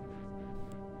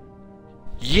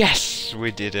 Yes! We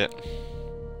did it.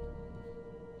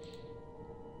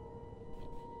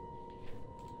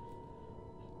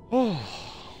 Oh.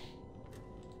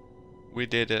 We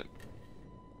did it.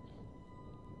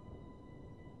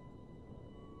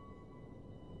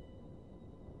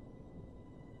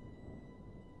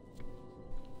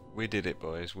 We did it,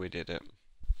 boys. We did it.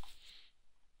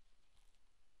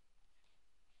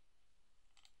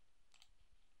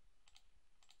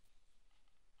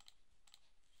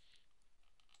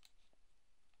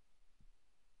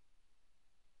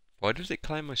 Why does it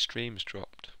claim my stream's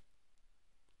dropped?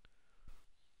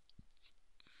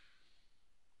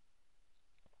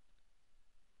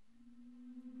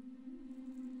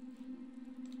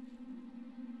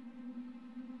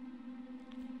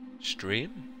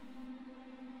 Stream?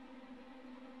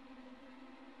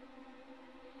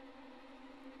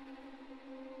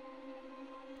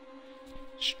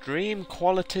 Stream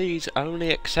quality's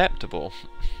only acceptable.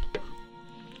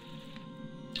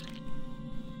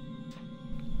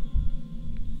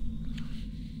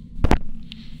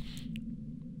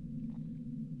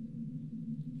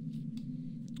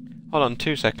 Hold on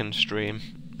 2 seconds, stream.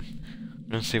 I'm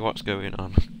gonna see what's going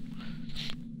on.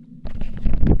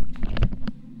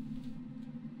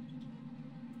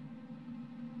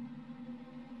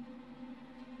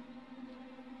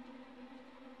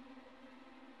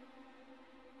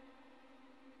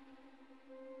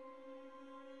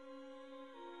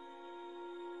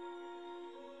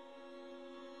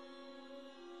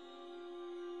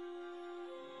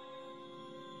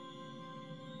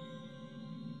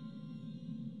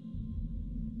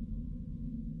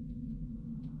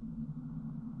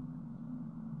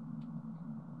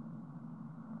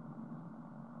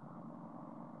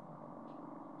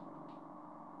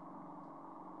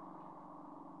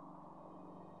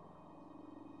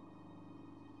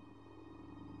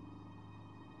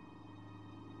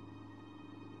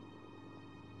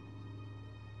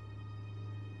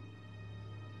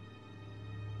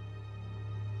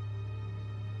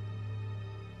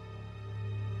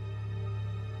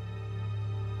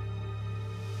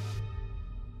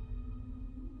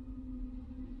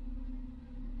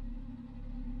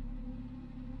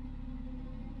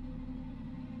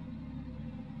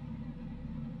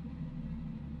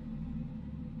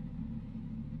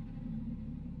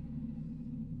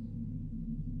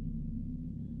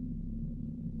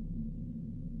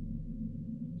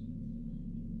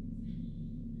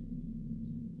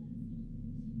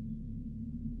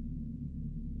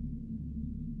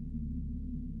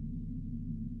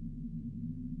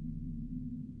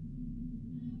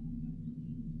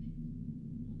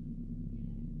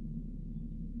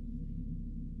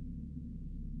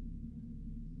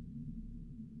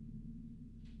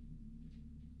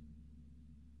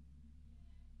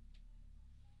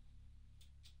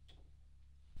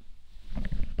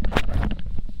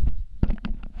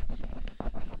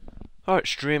 Alright,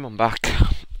 stream, I'm back.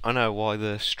 I know why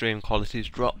the stream quality's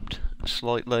dropped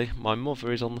slightly. My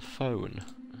mother is on the phone.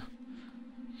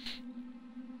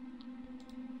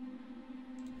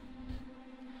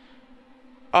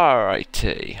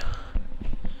 Alrighty.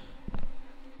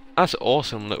 That's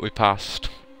awesome that we passed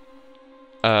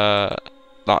that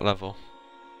level.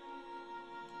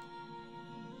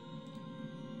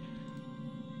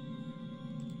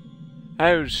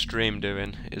 How's stream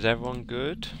doing? Is everyone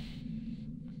good?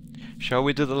 Shall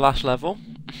we do the last level?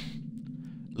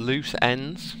 Loose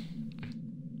ends.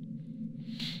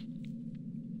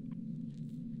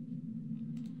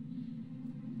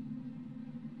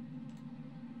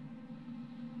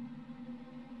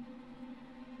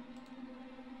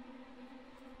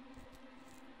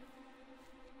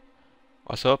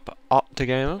 What's up,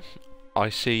 Optigamer? I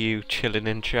see you chilling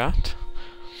in chat.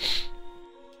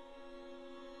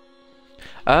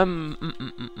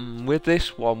 With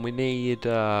this one we need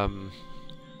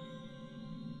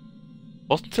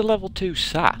what's the level 2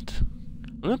 sat?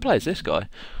 I'm gonna play as this guy.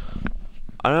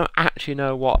 I don't actually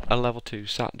know what a level 2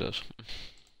 sat does.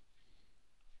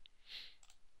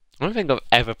 I don't think I've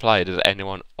ever played as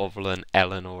anyone other than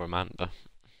Ellen or Amanda.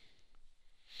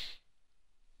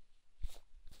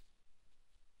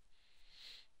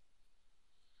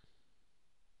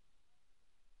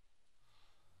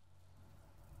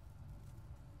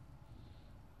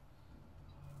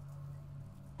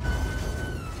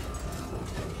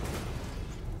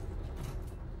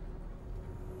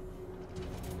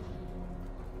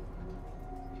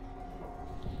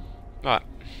 Right.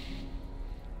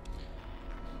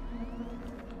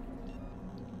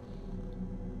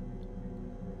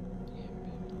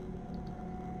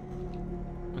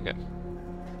 Okay.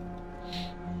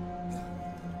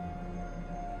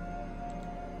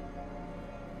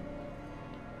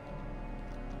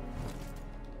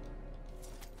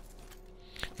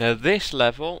 Now this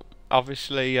level,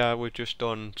 obviously we've just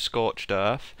done Scorched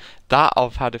Earth. That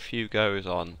I've had a few goes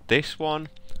on. This one...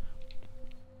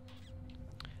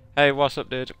 Hey, what's up,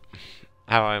 dude?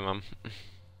 How are you, man?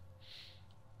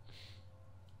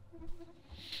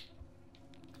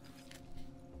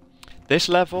 This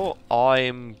level,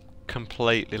 I'm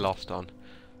completely lost on.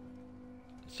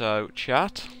 So,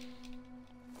 chat,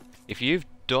 if you've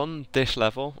done this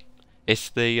level, it's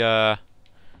the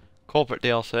corporate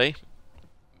DLC.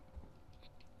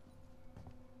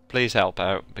 Please help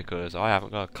out, because I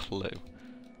haven't got a clue.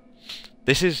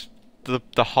 This is the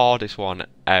hardest one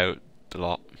out the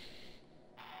lot.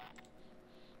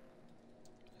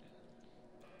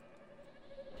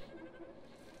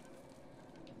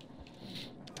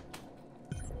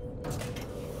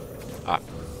 Ah.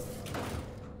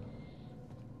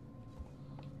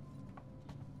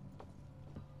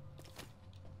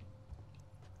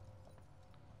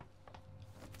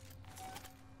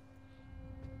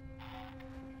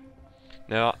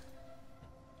 Now,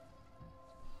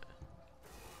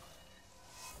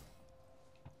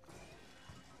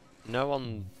 no,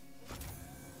 on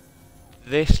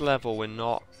this level we're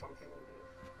not...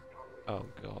 Oh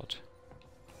god.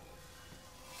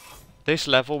 This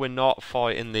level we're not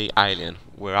fighting the alien.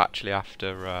 We're actually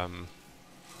after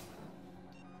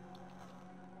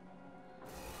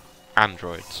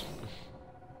androids.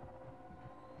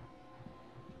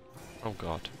 Oh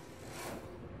god.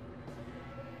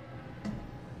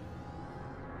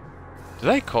 Do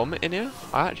they come in here?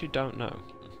 I actually don't know.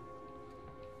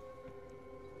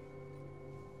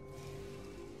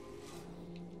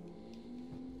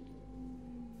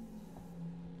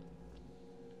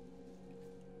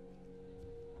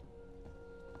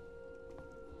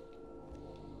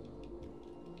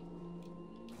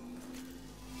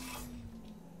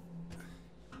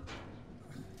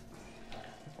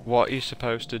 What are you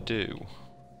supposed to do?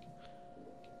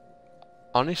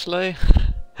 Honestly,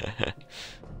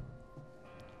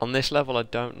 on this level I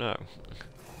don't know.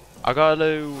 I gotta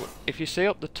do, if you see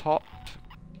up the top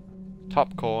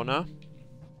corner,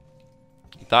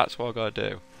 that's what I gotta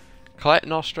do. Collect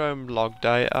Nostrum log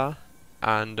data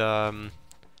and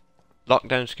lock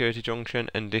down security junction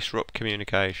and disrupt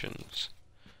communications.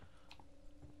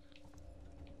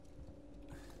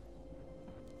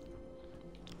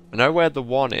 I know where the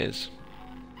one is.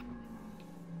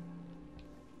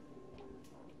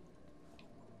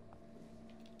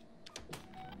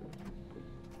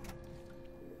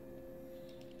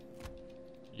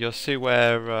 You'll see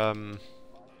where I'm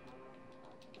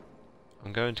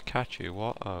going to catch you.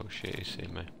 What? Oh shit, you see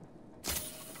me.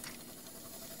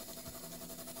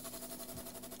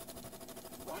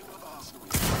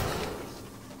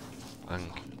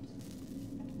 Bang.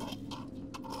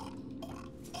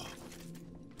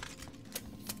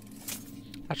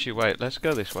 Actually, wait, let's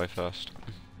go this way first.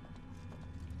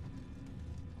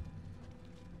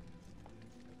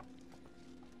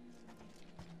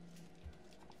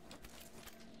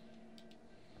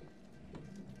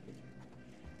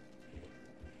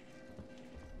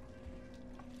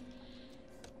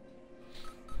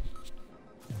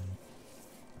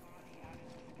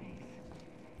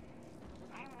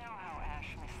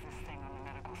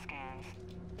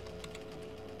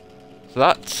 So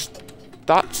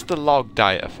that's the log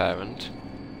data found.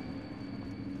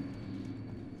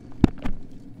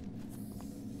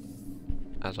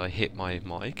 As I hit my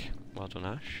mic. Well done,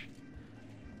 Ash.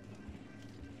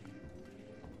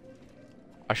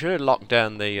 I should have locked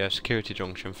down the security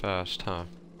junction first, huh?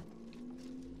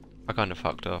 I kind of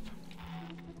fucked up.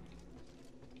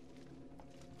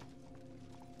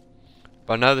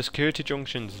 But I know the security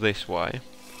junction's this way.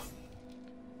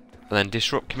 And then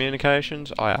disrupt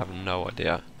communications, I have no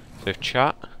idea. So if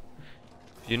chat,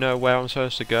 you know where I'm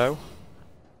supposed to go,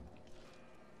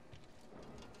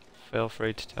 feel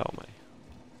free to tell me.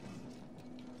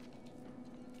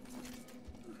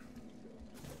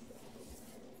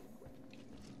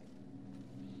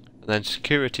 And then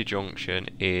security junction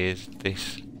is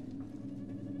this,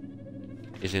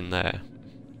 is in there.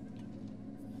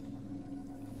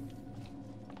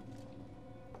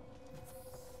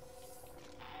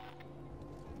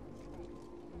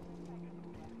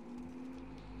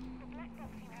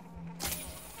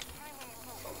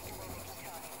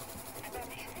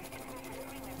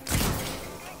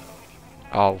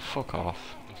 Oh, fuck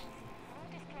off.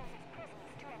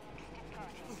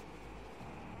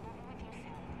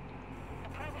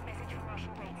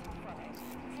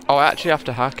 Oh, I actually have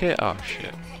to hack it? Oh,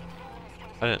 shit.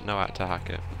 I didn't know how to hack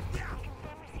it.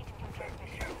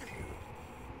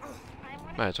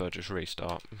 Might as well just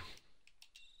restart.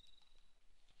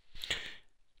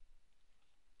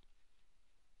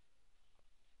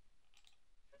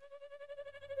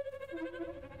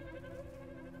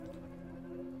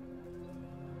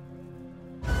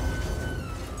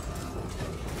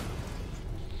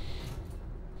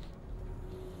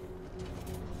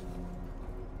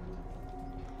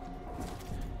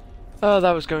 Oh,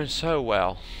 that was going so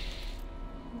well.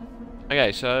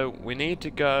 Okay, so we need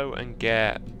to go and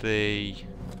get the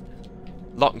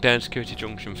lockdown security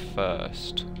junction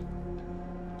first.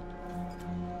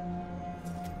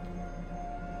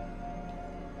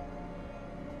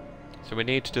 So we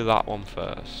need to do that one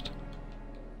first.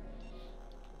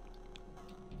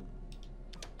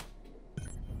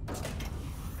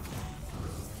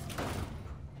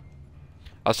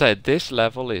 I said this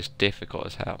level is difficult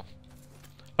as hell.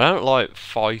 I don't like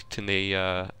fighting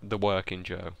the working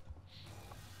Joe.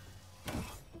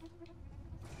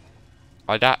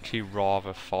 I'd actually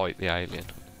rather fight the alien.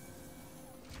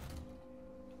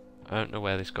 I don't know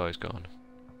where this guy's gone.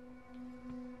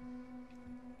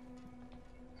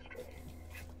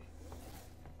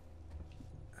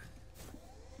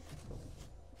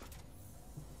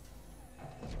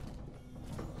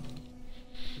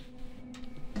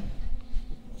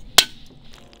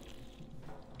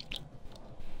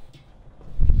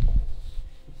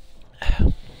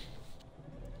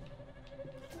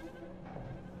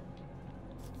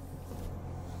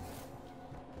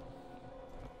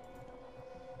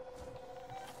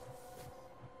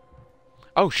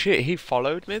 Oh shit, he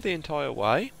followed me the entire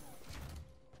way?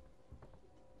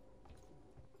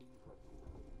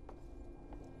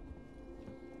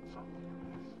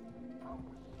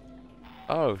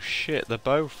 Oh shit, they're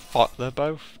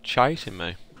both chasing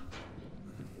me.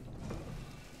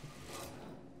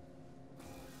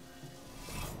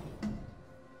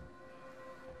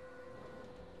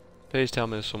 Please tell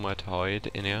me there's somewhere to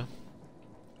hide in here.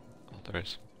 Oh, there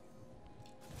is.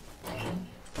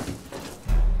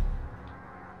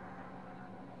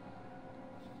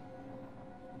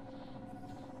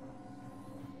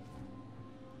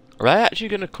 Are they actually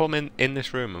going to come in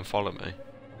this room and follow me?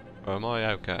 Or am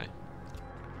I okay?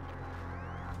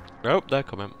 Oh, they're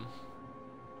coming.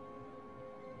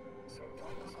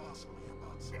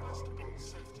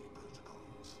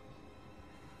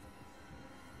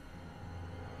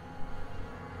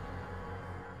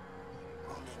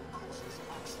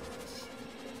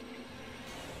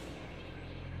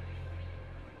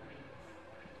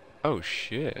 Oh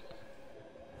shit.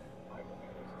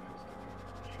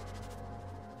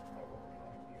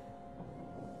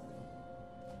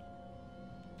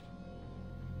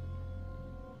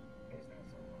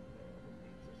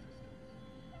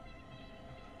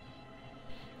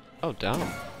 Oh damn.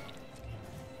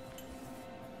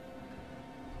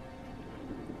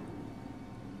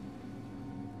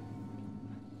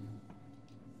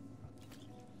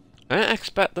 I didn't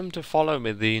expect them to follow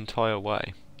me the entire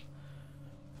way.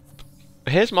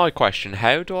 Here's my question: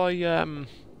 how do I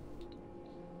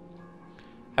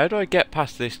get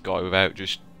past this guy without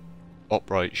just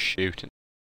upright shooting?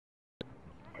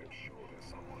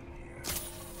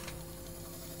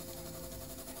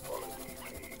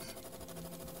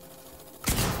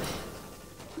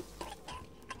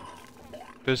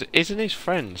 Because isn't his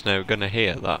friends now gonna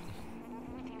hear that?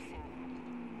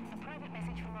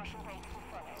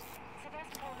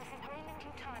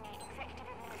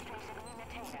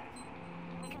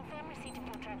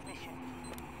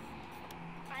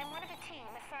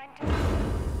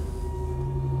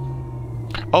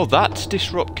 Oh, that's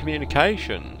disrupt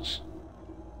communications.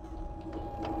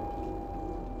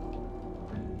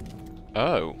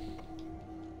 Oh.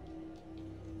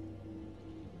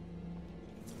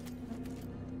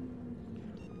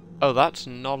 Oh, that's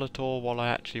not at all what I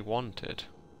actually wanted.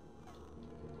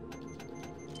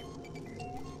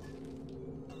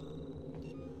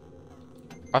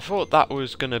 I thought that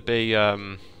was gonna be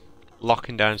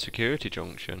locking down security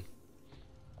junction.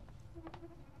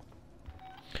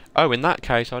 Oh, in that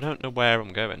case, I don't know where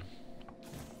I'm going.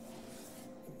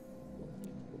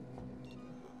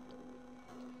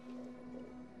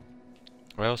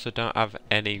 I also don't have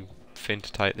anything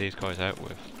to take these guys out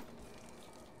with.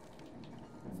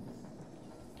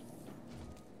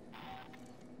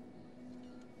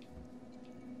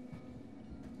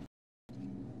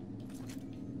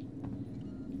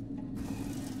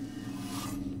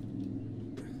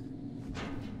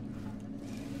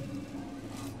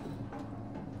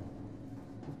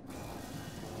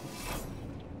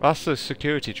 That's the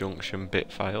security junction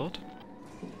bit failed.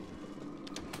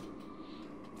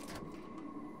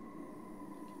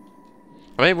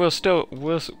 I mean, we'll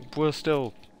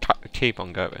still keep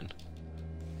on going.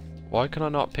 Why can I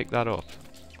not pick that up?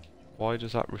 Why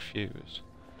does that refuse?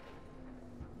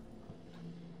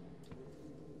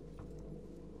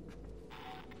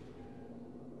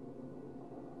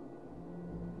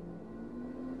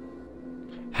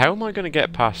 How am I going to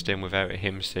get past him without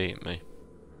him seeing me?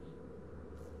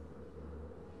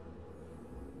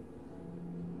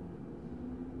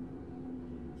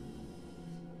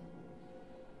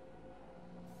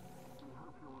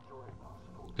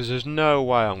 Because there's no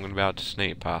way I'm going to be able to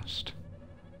sneak past.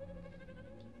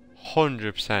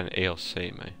 100% he'll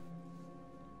see me.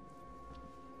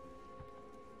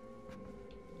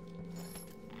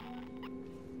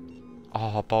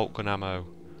 Oh, bolt gun ammo.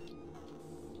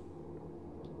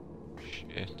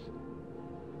 Shit.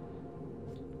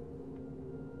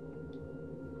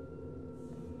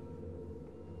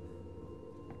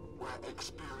 We're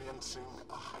experiencing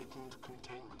a heightened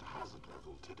containment hazard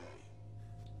level today.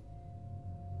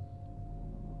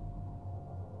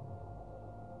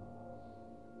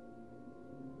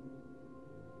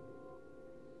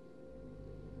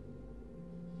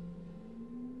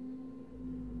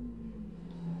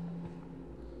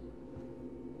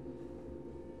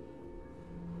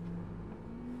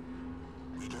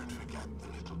 We don't forget the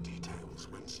little details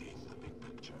when seeing the big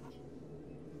picture.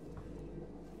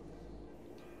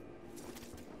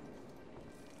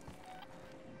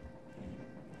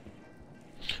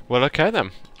 Well, okay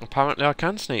then. Apparently I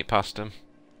can sneak past him.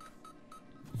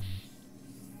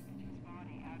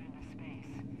 Body out into space.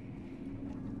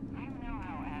 I know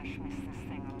how Ash missed this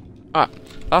thing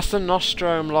Alright, that's the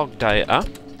Nostromo log data.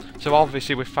 So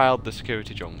obviously we failed the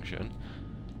security junction.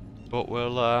 But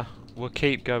we'll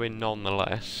keep going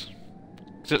nonetheless.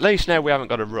 Because at least now we haven't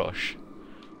got to rush.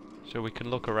 So we can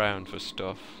look around for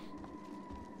stuff.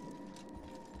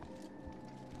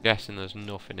 Guessing there's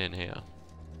nothing in here.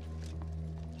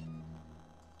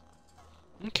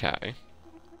 Okay.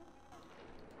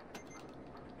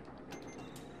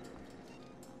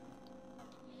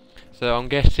 So I'm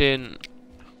guessing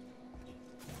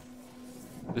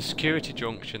the security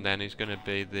junction then is going to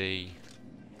be the...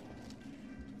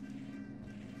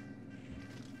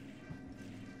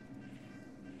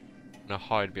 I'm going to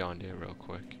hide behind here real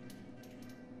quick.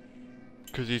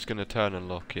 Because he's going to turn and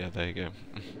look. Yeah, there you go.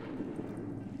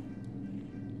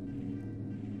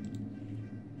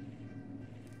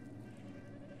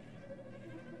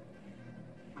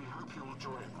 We hope you'll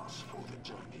join us for the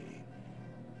journey.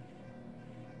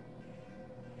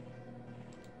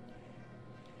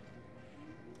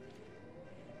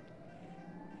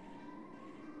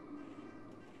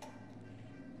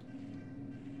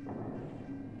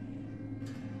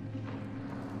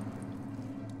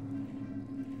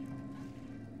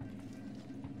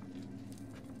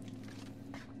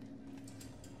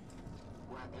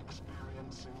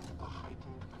 Experiencing a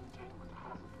heightened containment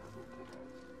hazard level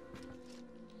today.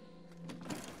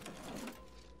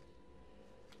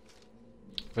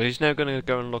 But he's now going to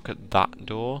go and look at that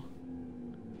door.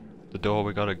 The door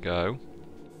we gotta go.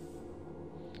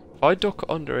 If I duck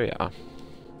under here,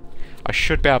 I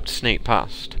should be able to sneak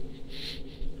past.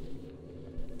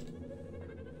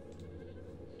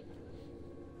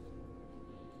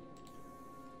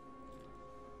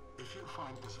 If you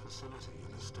find this facility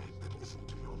in a state that isn't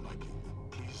to your liking,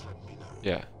 please let me know.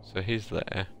 Yeah, so he's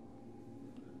there.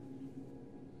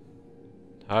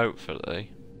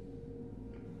 Hopefully.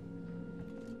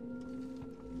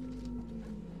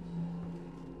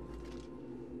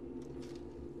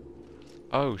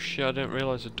 Oh shit, I didn't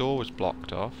realise the door was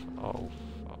blocked off. Oh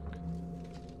fuck.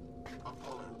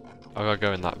 I gotta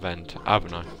go in that vent,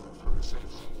 haven't I?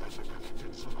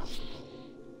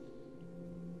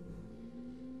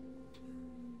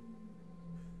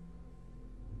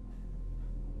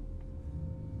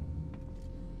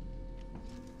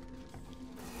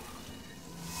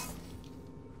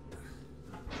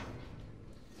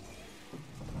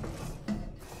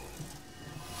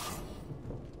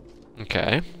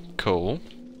 Okay, cool.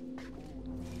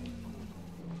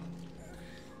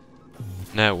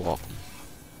 Now what?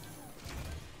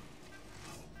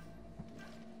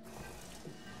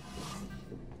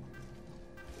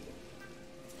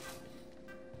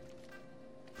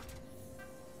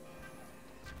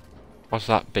 What's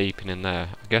that beeping in there?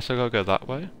 I guess I gotta go that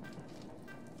way?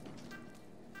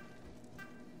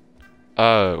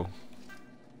 Oh.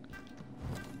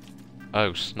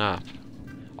 Oh snap.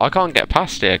 I can't get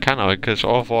past here, can I? Because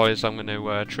otherwise I'm going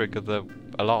to trigger the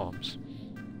alarms.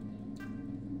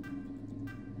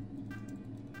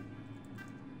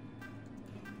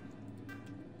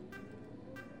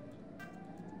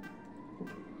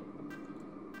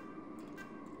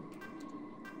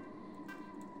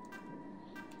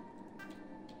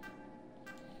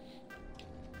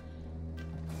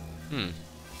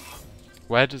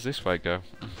 Where does this way go?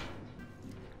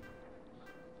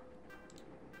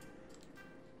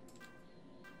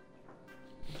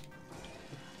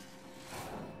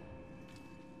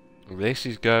 This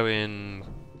is going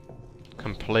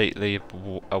completely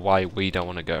a way we don't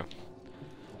want to go.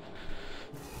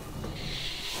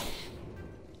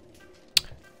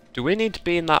 Do we need to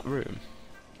be in that room?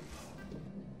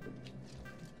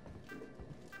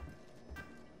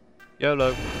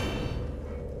 YOLO.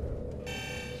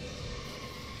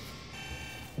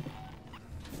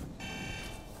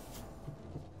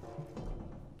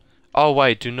 Oh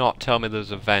wait, do not tell me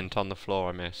there's a vent on the floor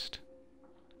I missed.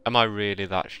 Am I really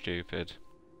that stupid?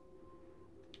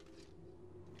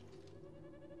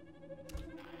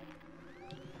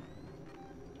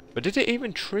 But did it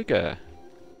even trigger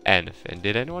anything?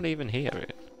 Did anyone even hear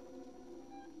it?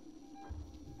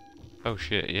 Oh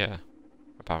shit, yeah.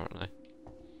 Apparently.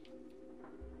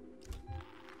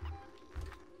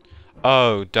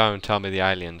 Oh, don't tell me the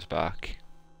alien's back.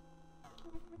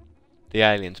 The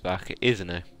alien's back, isn't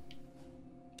it?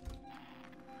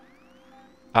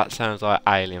 That sounds like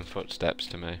alien footsteps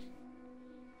to me.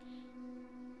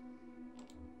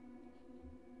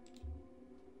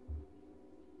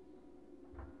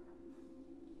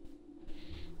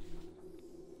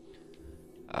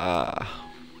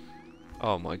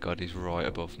 Oh my god, he's right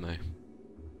above me.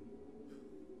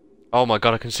 Oh my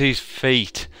god, I can see his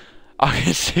feet. I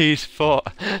can see his foot.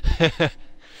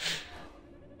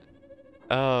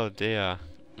 Oh dear.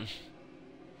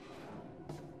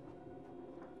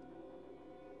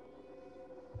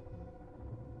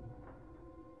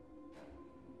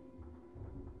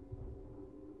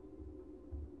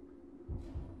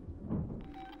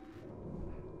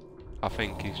 I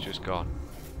think he's just gone.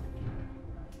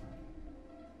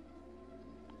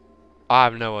 I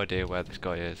have no idea where this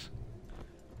guy is.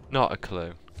 Not a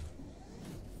clue.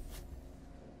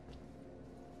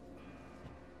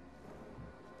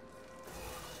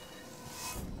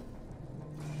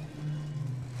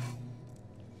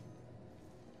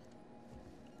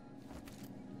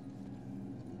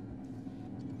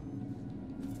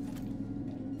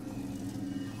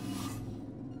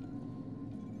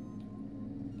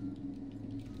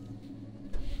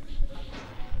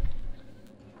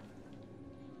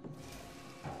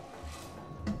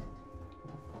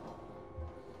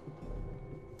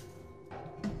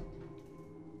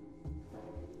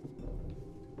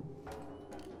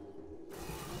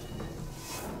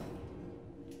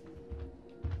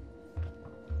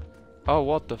 Oh,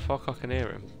 what the fuck? I can hear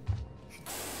him.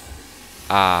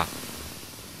 Ah.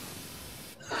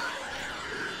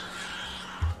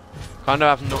 Kind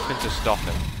of have nothing to stop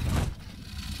him.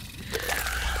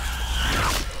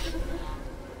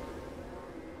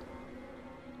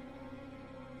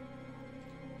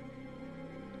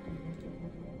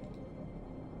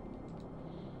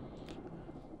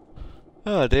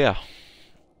 Oh dear.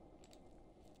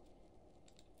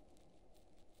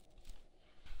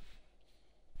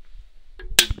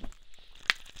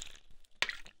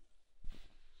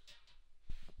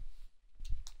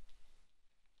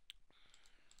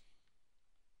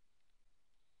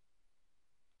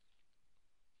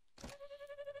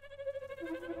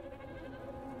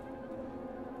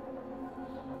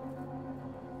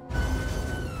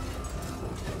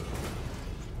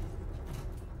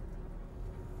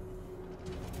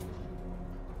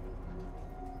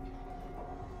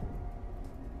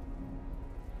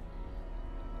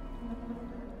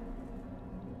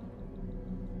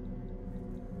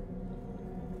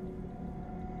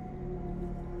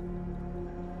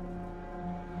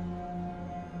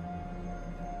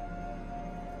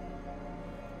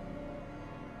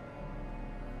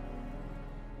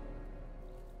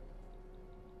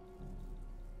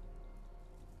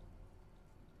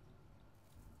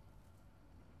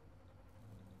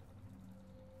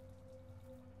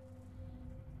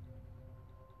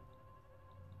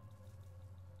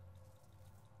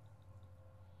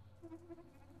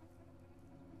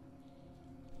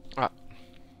 Ah.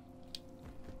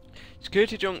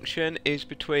 Security junction is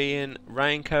between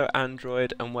Raincoat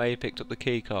Android and where you picked up the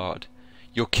key card.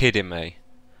 You're kidding me.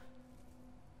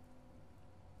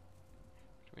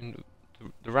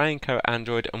 The Raincoat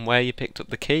Android and where you picked up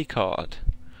the key card.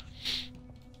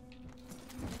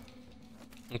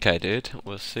 Okay, dude.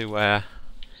 We'll see where.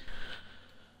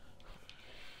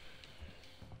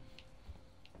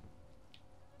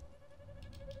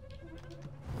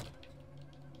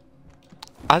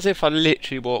 As if I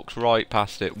literally walked right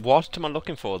past it. What am I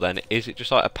looking for then? Is it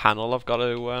just like a panel I've got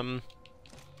to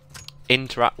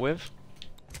interact with?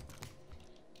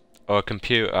 Or a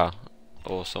computer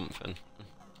or something?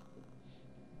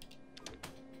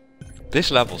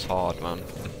 This level's hard, man.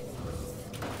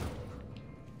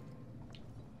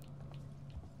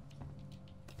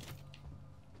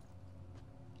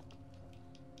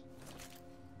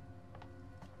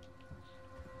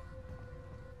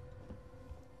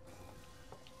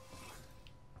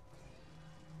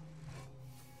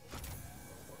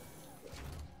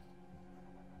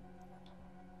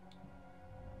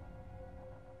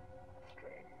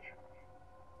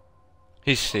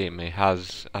 He's seen me,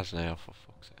 has now, for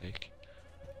fuck's sake.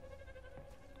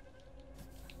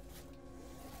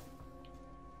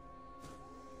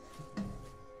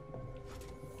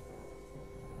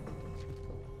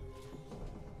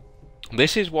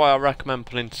 This is why I recommend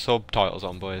putting subtitles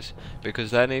on, boys,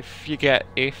 because then if you get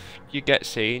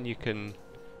seen, you can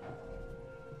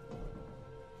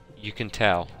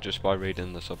tell just by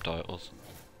reading the subtitles.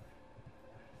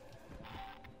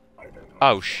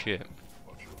 Oh shit.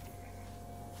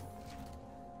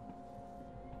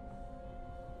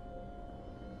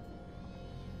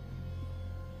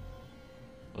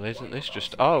 Well, isn't this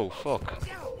just... Oh, fuck.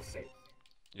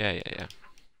 Yeah.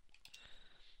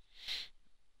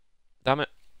 Damn it.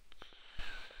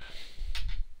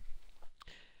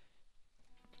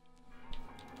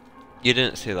 You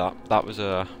didn't see that. That was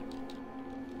a...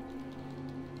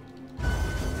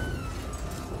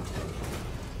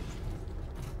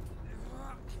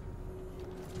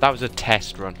 That was a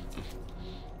test run.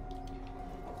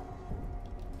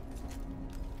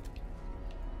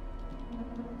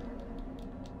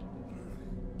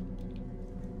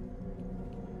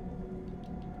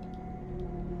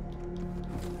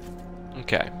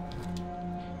 Okay.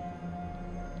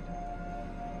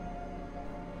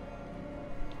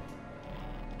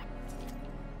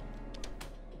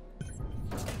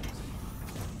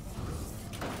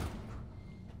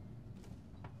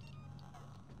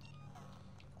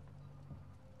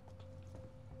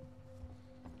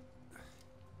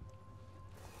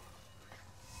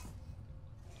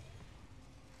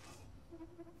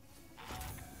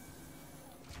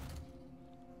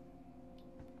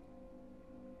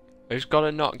 I just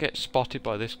gotta not get spotted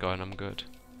by this guy and I'm good.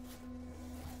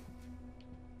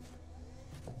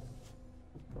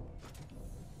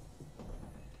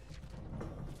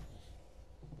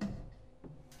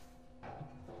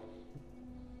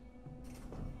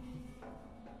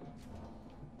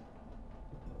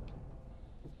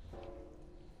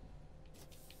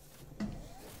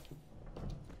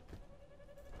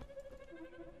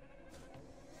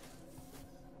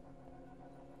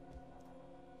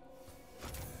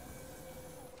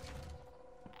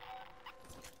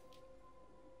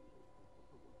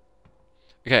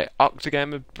 Okay,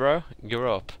 Octogamer bro, you're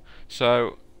up.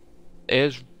 So,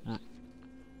 here's...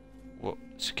 What?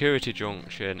 Security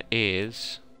junction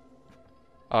is...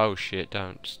 Oh shit,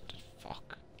 don't...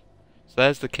 Fuck. So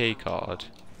there's the key card.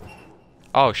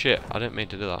 Oh shit, I didn't mean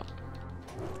to do that.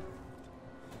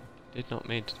 Did not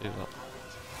mean to do that.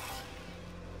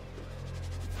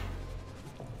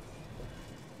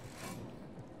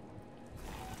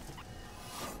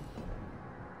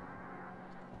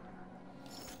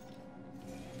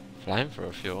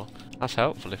 Flamethrower fuel. That's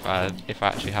helpful if I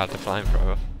actually had the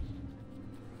flamethrower.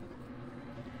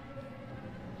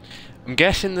 I'm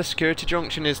guessing the security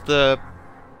junction is the...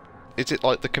 Is it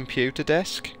like the computer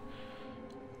desk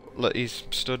that he's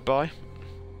stood by?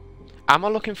 Am I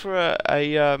looking for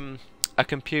a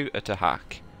computer to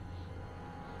hack?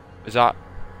 Is that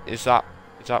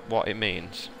what it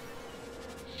means?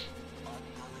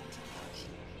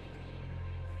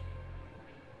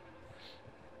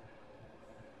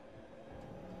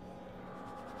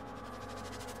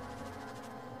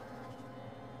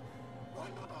 Why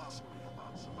not ask me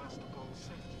about Sevastopol's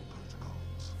safety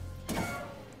protocols?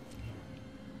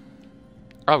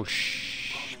 Oh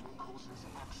Running causes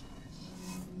accidents.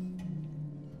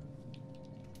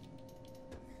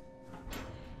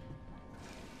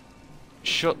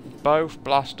 Shut both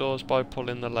blast doors by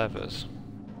pulling the levers.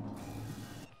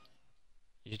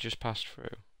 You just passed through.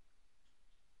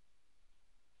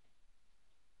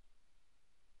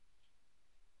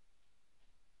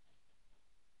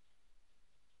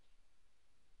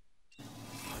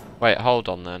 Wait, hold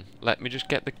on then. Let me just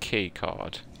get the key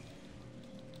card.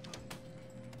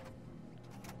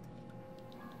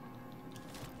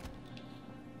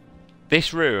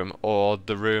 This room or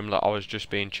the room that I was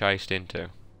just being chased into?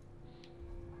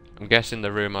 I'm guessing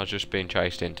the room I was just being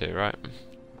chased into, right?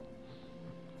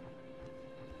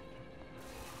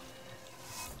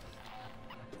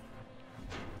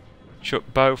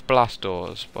 Shut both blast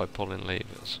doors by pulling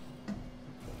levers.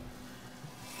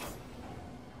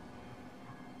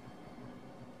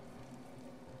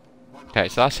 Okay,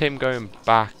 so that's him going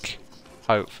back,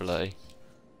 hopefully,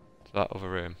 to that other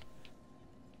room.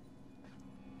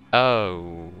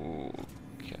 Oh,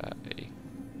 okay.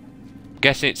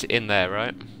 Guessing it's in there,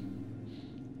 right?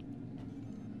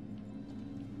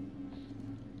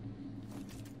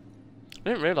 I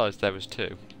didn't realise there was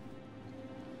two.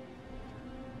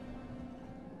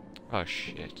 Oh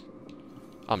shit.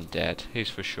 I'm dead. He's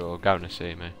for sure going to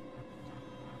see me.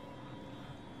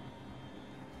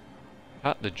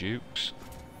 At the Dukes.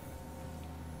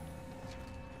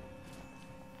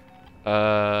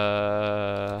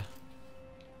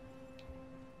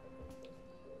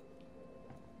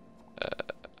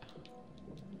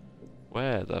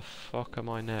 Where the fuck am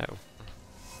I now?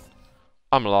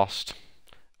 I'm lost.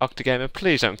 Octogamer,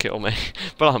 please don't kill me.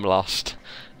 But I'm lost.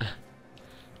 You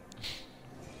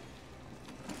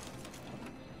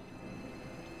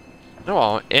know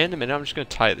what? In a minute, I'm just going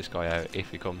to take this guy out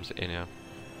if he comes in here.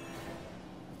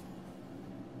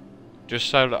 Just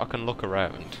so that I can look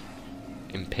around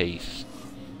in peace.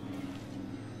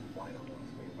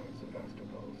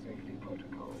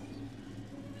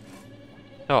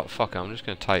 Oh fuck it, I'm just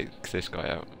going to take this guy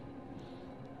out.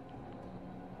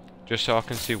 Just so I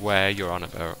can see where you're on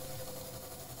about.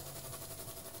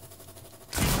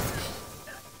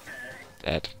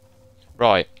 Dead.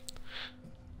 Right.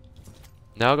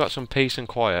 Now I've got some peace and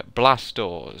quiet. Blast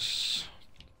doors.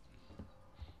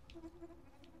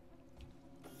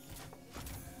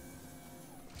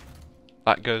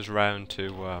 That goes round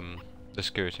to the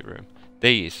security room.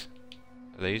 These.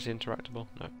 Are these interactable?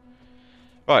 No.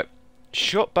 Right.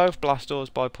 Shut both blast doors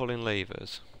by pulling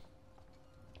levers.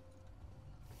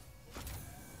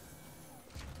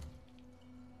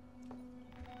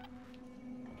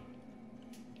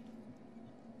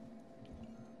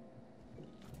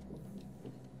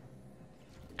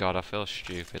 God, I feel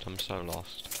stupid. I'm so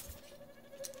lost.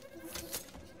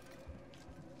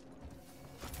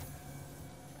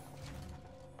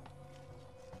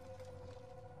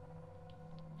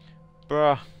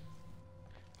 Bruh.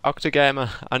 Octogamer,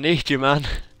 I need you, man.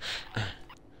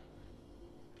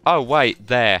 Oh, wait,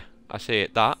 there. I see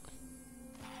it. That.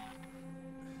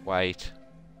 Wait.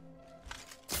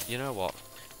 You know what?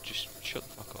 Just shut the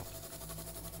fuck up.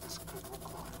 This could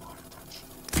require our attention.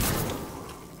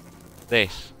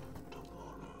 This.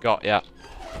 Got ya.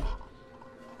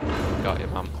 Got ya,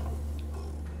 man.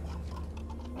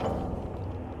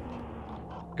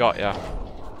 Got ya.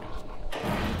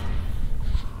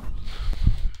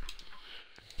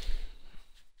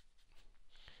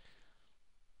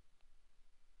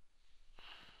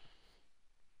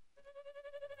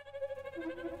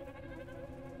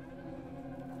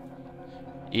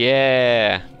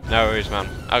 Yeah. No worries, man.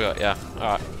 I got ya.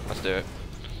 Alright, let's do it.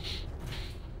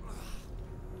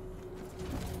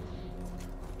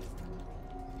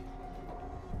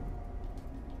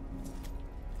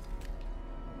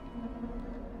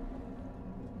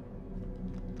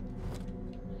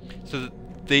 So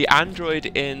the android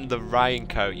in the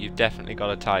raincoat, you've definitely got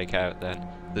to take out then.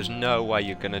 There's no way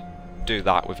you're going to do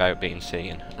that without being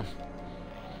seen.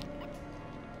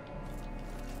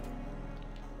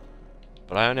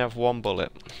 But I only have one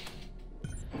bullet.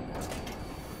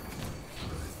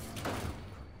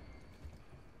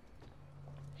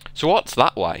 So what's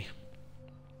that way?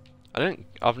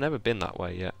 I've never been that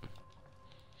way yet.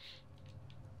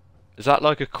 Is that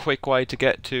like a quick way to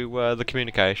get to the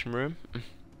communication room?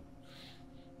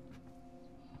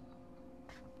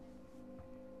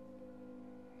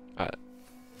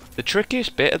 The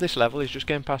trickiest bit of this level is just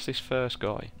getting past this first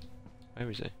guy.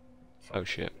 Where is he? Oh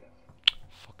shit.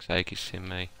 Fuck's sake, he's seen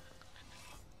me.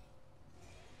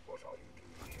 I'm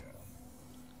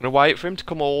gonna wait for him to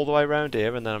come all the way around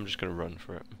here and then I'm just gonna run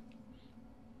for it.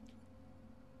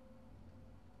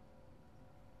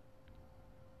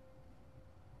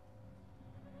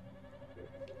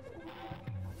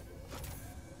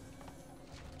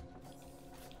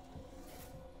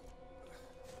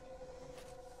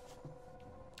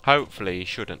 Hopefully he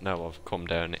shouldn't know I've come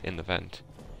down in the vent.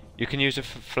 You can use a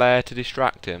flare to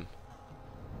distract him.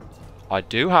 I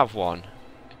do have one.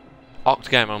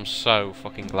 Octogame, I'm so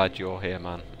fucking glad you're here,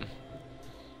 man.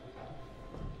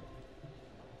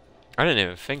 I didn't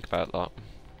even think about that.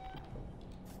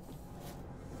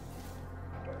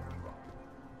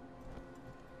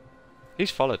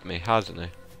 He's followed me, hasn't he?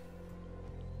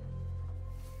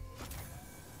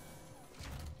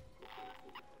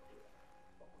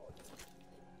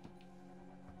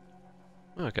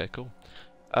 Okay, cool.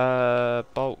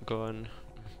 Bolt gun.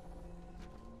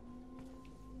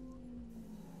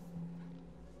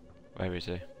 Where is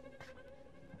he?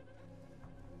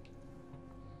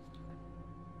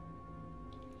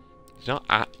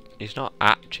 He's not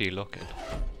actually looking.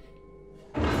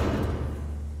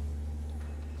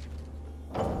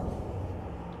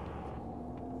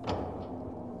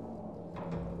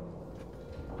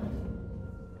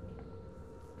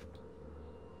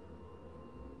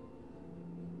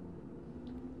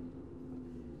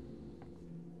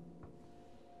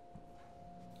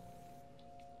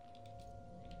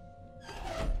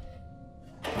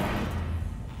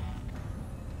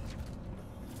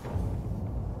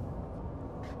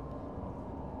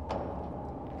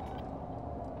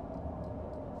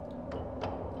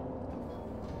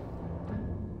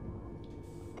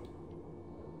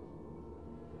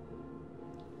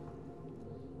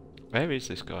 Where is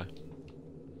this guy?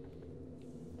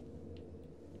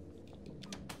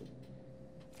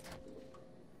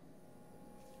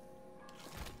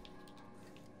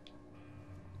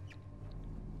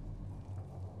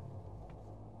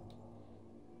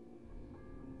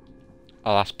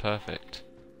 Oh, that's perfect.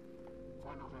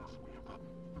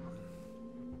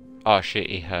 Oh shit,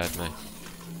 he heard me.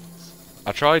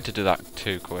 I tried to do that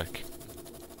too quick.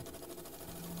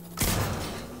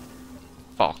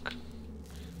 Fuck.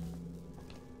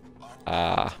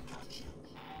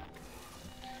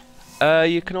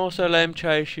 You can also let him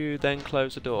chase you, then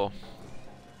close the door.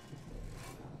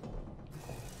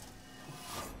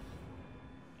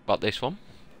 About this one.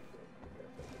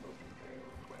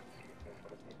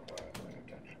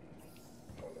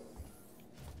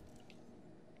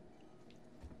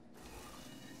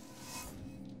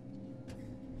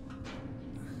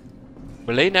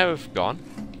 Will he now have gone?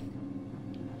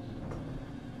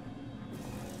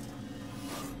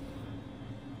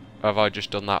 Or have I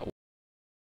just done that?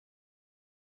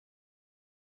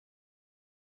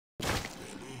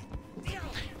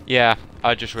 Yeah,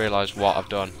 I just realised what I've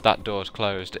done. That door's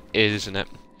closed, isn't it?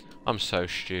 I'm so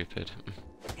stupid.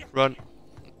 Run.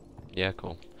 Yeah,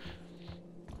 cool.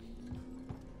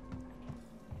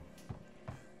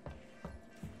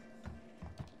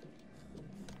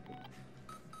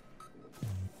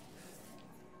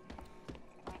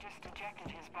 We just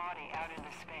ejected his body out into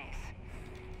space.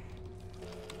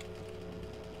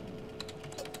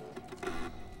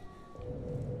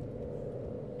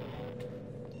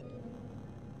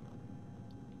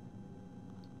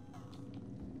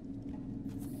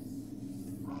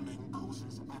 Running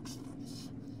causes accidents.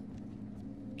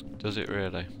 Does it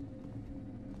really?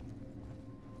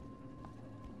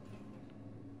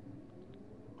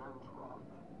 Don't run.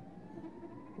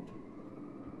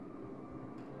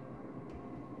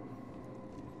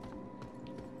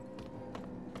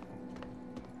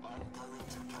 I'm going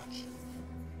to catch you.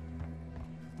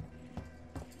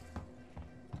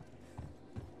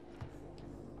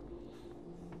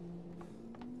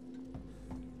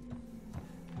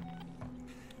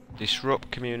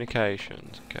 Disrupt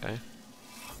communications, okay.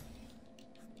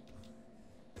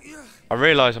 I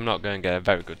realise I'm not going to get a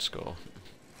very good score.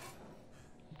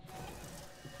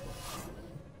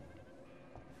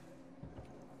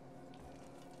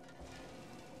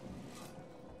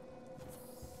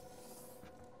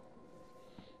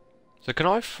 So can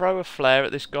I throw a flare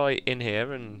at this guy in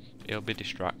here and he'll be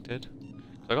distracted?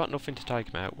 'Cause I got nothing to take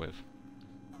him out with.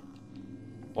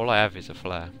 All I have is a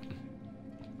flare.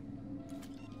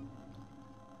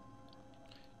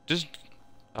 Does...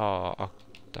 oh,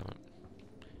 damn it.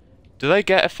 Do they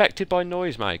get affected by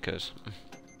noisemakers?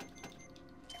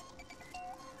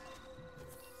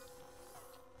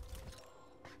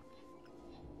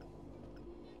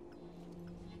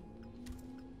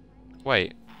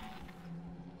 Wait.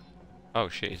 Oh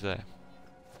shit, he's there.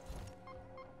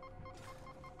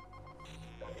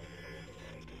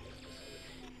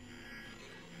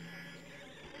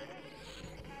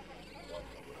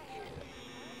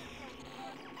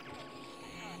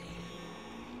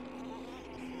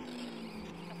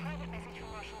 A private message from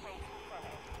Marshal Bates will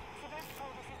follow.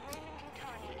 Sebastopol, this is Raymond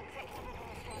Utani, Executive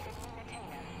Administrator Nina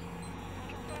Taylor. We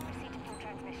confirm receipt of your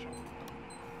transmission.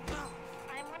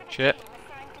 I am one of the Shit. team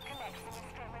assigned to connect the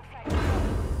Nostromo flight.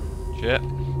 Shit.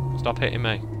 Stop hitting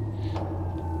me.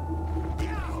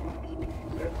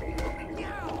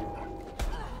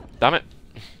 Damn it.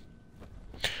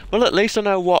 Well, at least I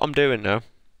know what I'm doing now.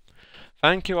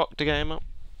 Thank you, Octogamer.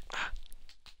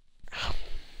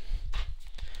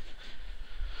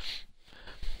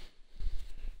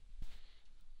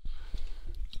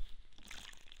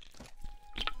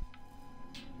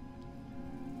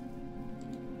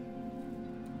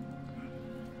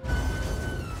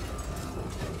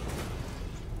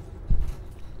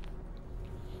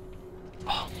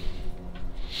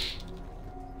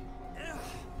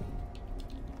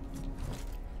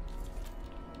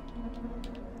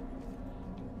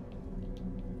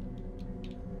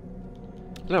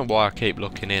 I don't know why I keep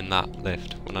looking in that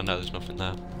lift when I know there's nothing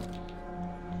there.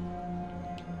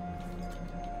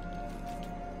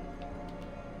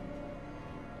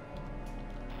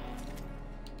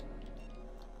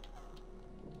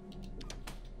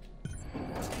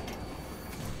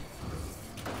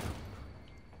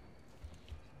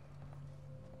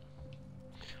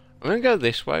 I'm gonna go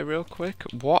this way real quick.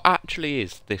 What actually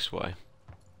is this way?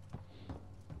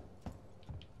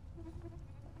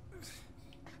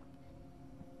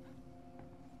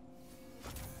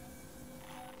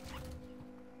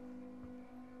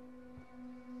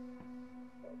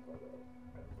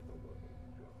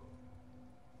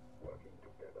 Working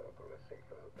together for a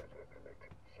safer, better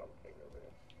connected something of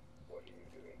it. What are you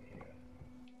doing here?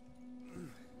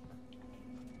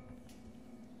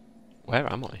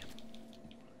 Where am I?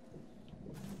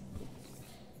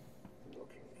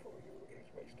 Looking for you is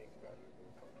wasting valuable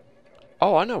company time.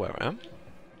 Oh, I know where I am.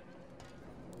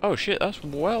 Oh shit, that's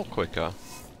well quicker.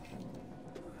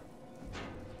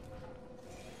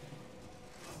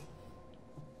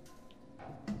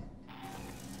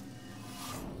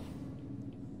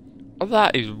 Oh,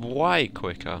 that is way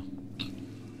quicker. Can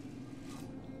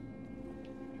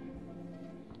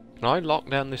I lock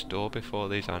down this door before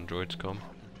these androids come?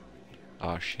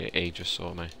 Oh shit, he just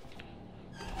saw me.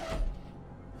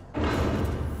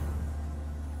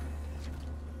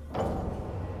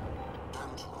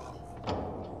 Don't run.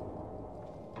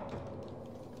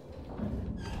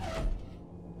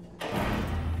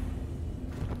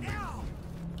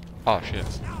 Oh shit. I'm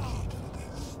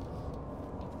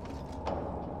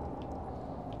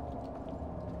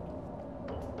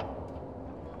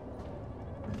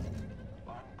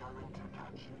going to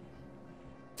catch you.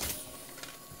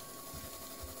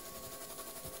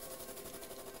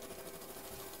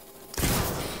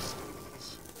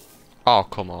 Oh,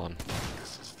 come on.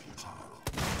 This is fuel.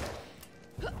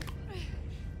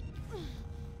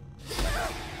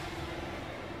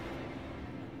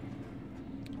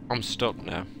 I'm stuck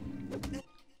now.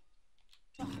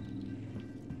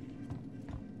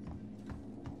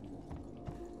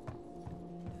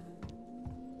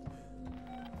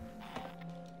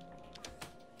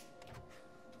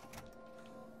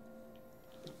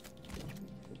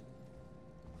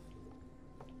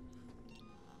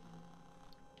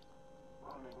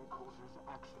 Running causes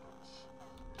accidents.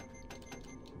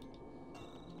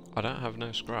 I don't have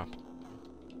no scrap.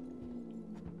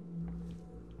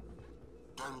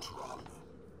 Don't run.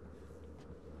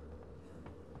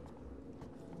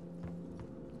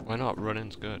 Why not?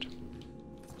 Running's good.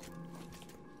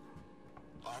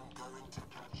 I'm going to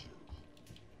catch you.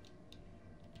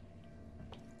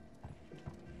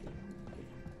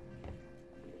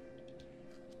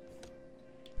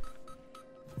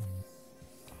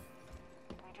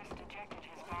 We just ejected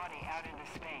his body out into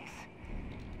space.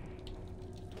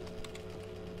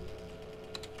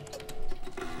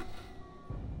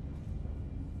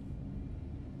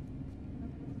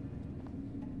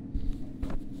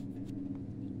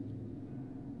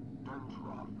 Don't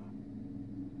run.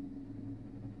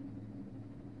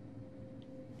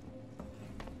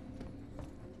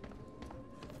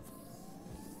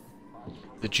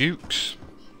 The Dukes.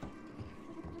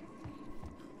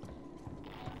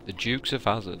 The Dukes of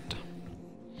Hazzard.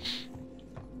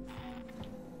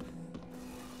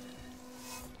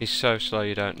 He's so slow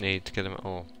you don't need to kill him at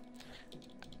all.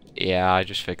 Yeah, I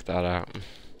just figured that out.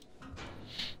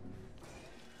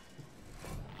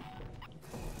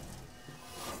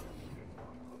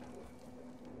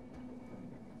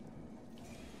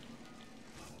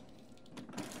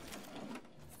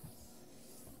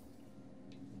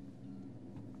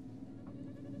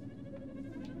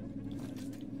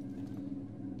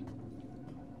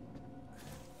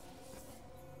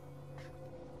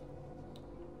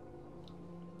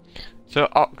 So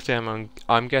Octem,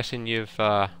 I'm guessing you've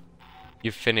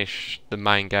finished the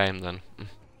main game then.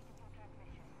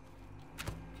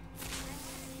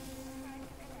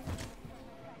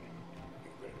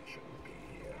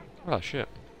 Oh shit!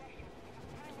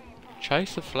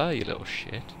 Chase the flare, you little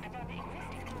shit. About the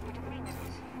existing corporate agreement,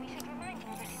 we should remind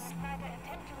you that he must neither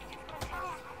attempt to meet its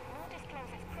contents nor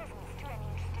disclose its presence to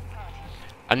any interested party.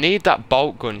 I need that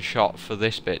bolt gun shot for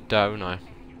this bit, don't I?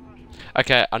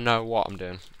 Okay, I know what I'm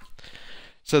doing.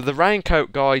 So the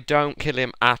raincoat guy, don't kill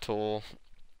him at all.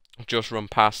 Just run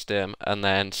past him and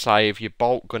then save your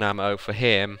bolt gun ammo for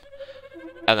him,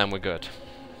 and then we're good.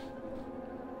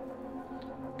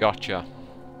 Gotcha.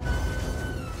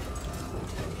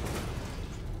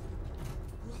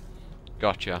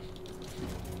 Gotcha.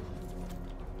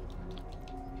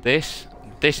 This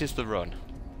is the run.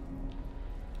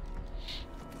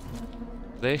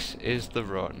 This is the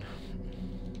run.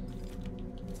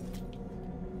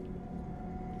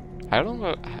 How long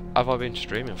have I been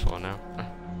streaming for now?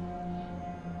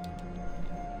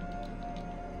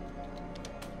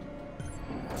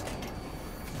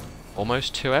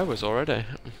 Almost 2 hours already.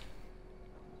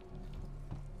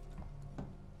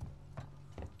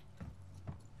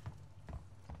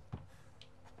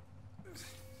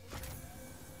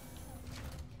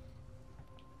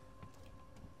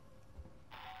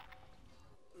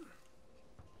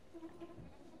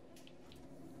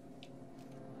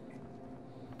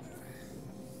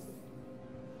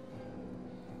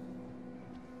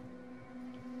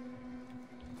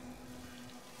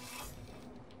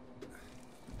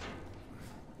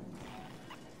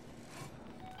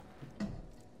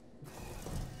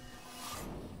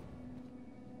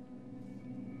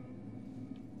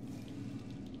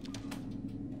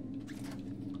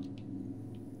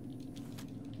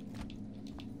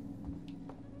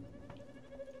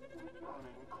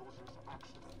 Running causes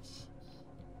accidents.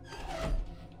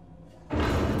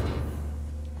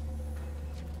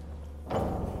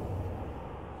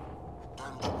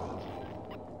 Don't run.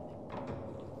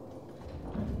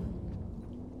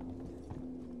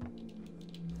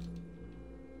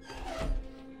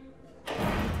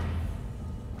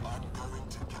 I'm going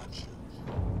to catch you.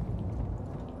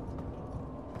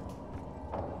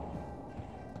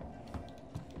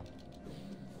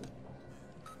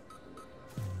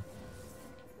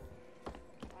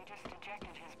 We just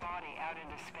ejected his body out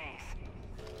into space.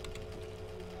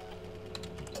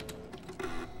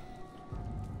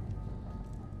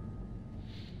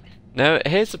 Now,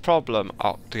 here's the problem,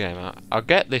 Octogamer. I'll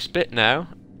get this bit now.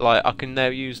 Like, I can now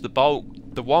use the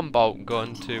one bolt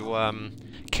gun to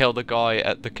kill the guy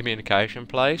at the communication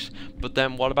place. But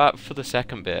then, what about for the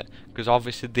second bit? Because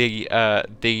obviously the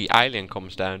alien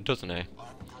comes down, doesn't he? I'm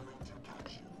going to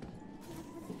catch you.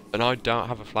 And I don't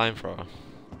have a flamethrower.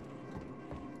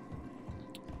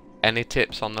 Any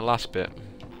tips on the last bit?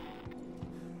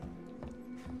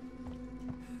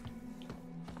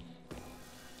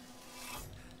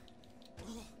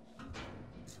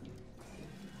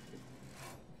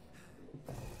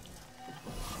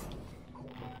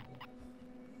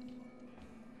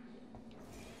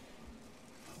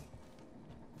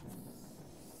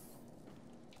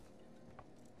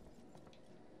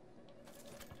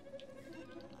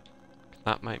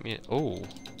 that make me... Oh,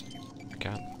 I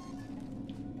can.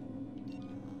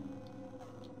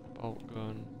 Bolt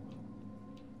gun.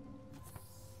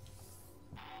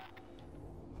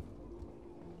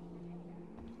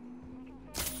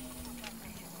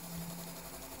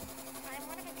 I'm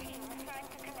one of a team assigned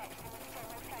to collect the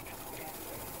external cycle order.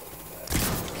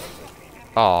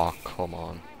 Oh, come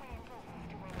on.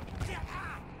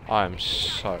 I am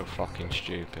so fucking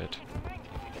stupid.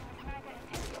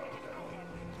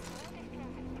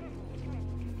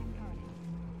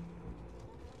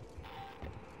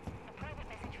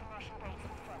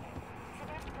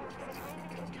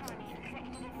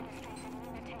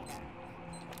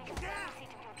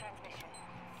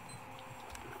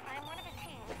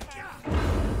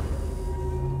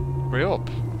 Hurry up.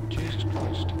 Jesus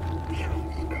Christ.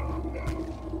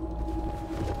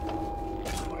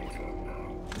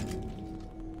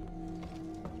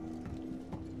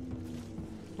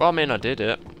 Well, I mean, I did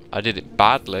it. I did it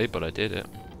badly, but I did it.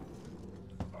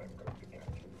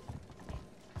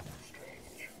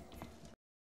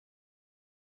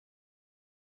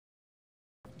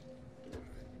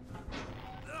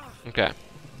 Okay.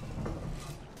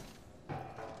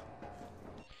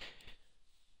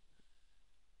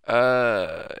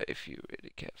 If you're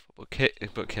really careful,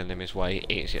 but killing him is way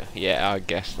easier. Yeah, I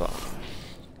guess that.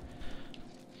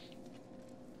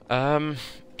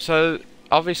 So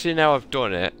obviously now I've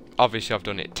done it. Obviously I've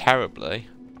done it terribly,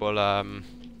 but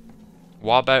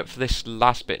what about for this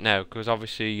last bit now? Because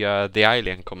obviously the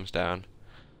alien comes down.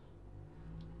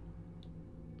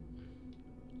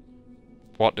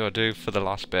 What do I do for the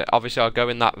last bit? Obviously I'll go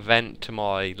in that vent to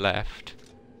my left.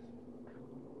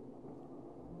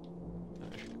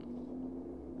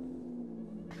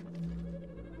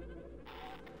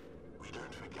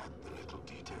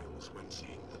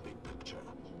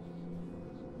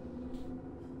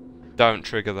 Don't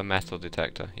trigger the metal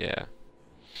detector, yeah.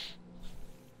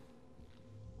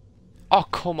 Oh,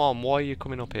 come on, why are you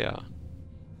coming up here?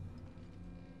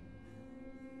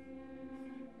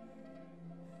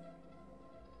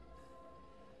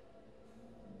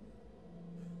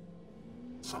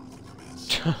 Something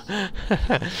amiss.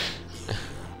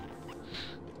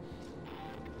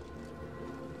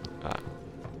 Ah.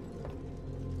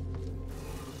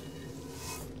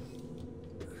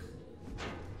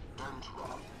 Don't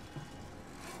run.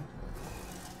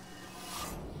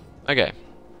 Okay.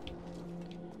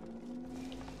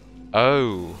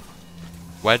 Oh.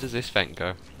 Where does this vent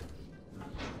go?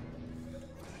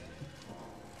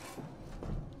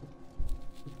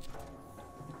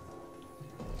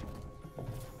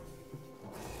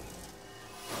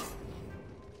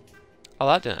 Oh,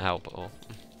 that didn't help at all.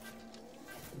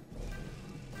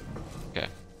 Okay.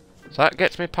 So that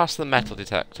gets me past the metal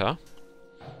detector.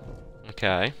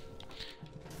 Okay.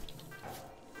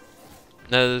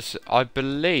 Now there's, I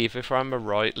believe, if I remember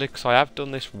rightly, because I have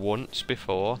done this once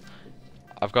before,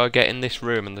 I've got to get in this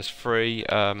room and there's 3,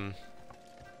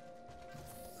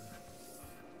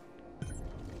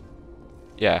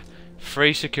 yeah,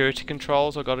 3 security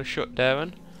controls I've got to shut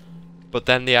down, but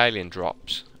then the alien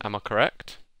drops. Am I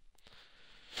correct?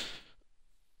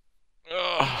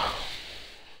 Ugh.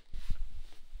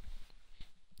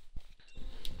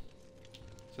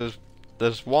 So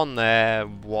there's one there,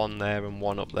 and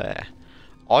one up there.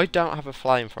 I don't have a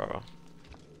flamethrower.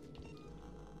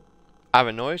 I have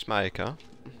a noisemaker.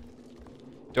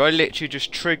 Do I literally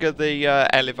just trigger the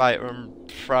elevator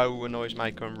and throw a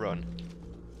noisemaker and run?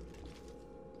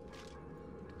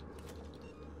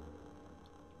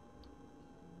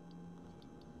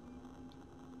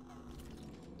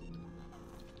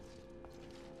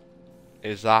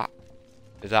 Is that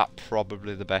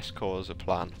probably the best course of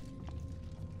plan?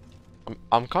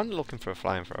 I'm kind of looking for a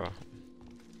flamethrower.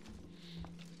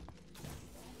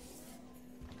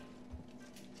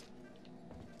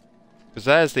 Because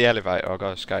there's the elevator, I've got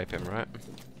to escape him, right?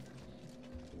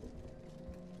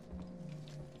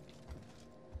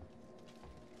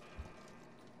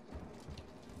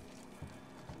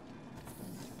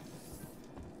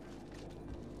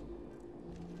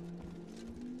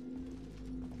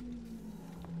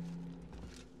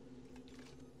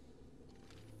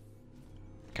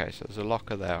 Okay, so there's a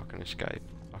locker there, I can escape.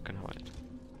 I can hide.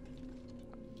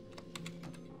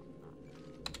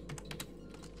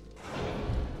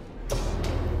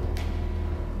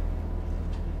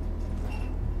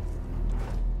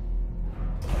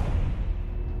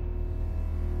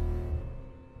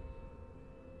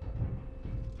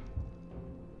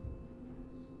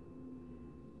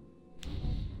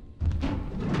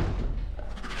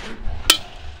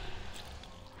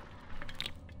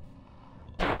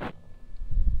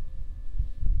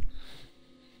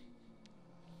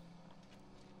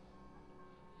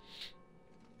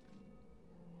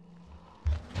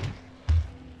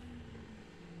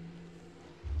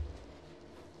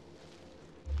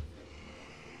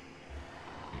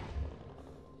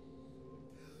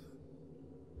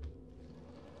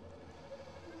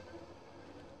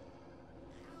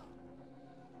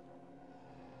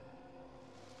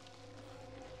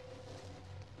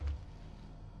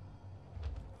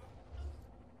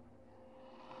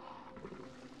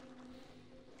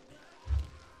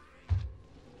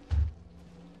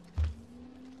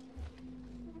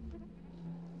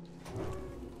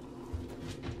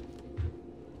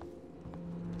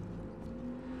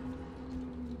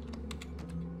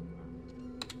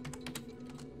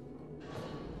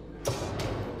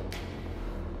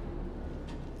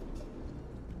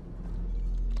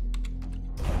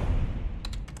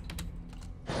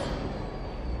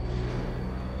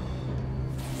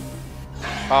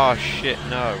 Oh shit,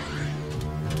 no.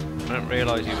 I didn't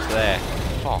realise he was there.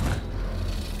 Fuck.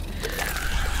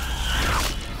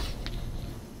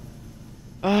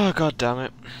 Oh god damn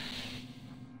it.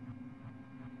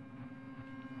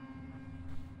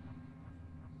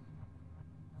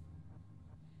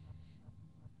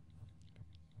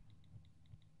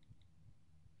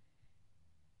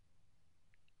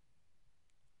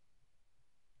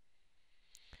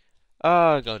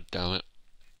 Oh god damn it.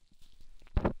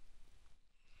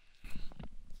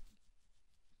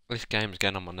 This game's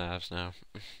getting on my nerves now.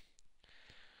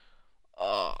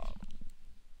 Oh.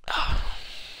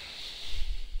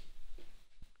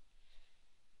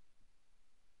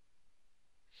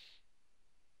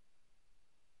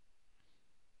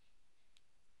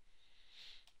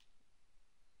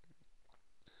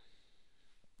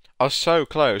 I was so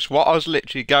close. What I was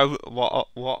literally what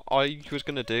I was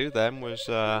gonna do then was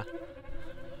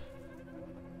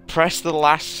press the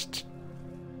last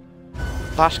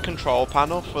control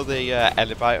panel for the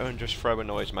elevator and just throw a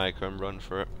noisemaker and run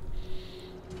for it.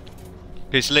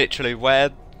 It's literally where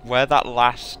that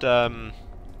last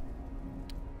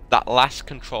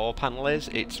control panel is.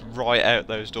 It's right out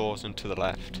those doors and to the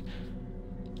left.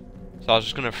 So I was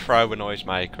just gonna throw a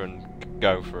noisemaker and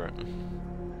go for it.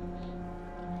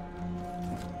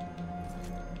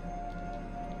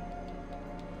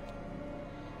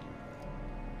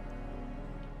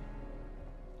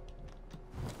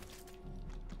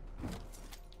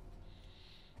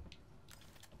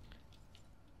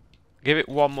 Give it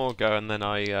one more go and then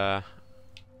I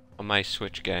may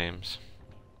switch games.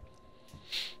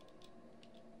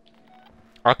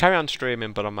 I'll carry on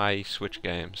streaming, but I may switch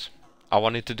games. I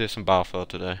wanted to do some Battlefield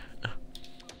today.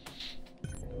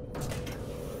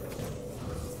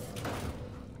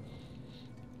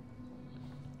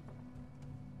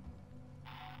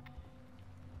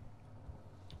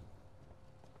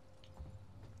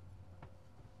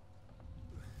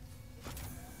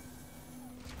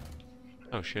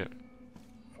 Oh shit.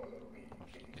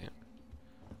 Yeah.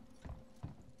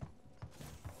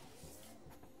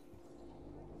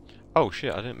 Oh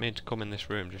shit, I didn't mean to come in this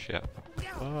room just yet.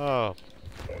 Oh.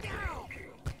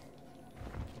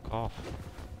 Fuck off.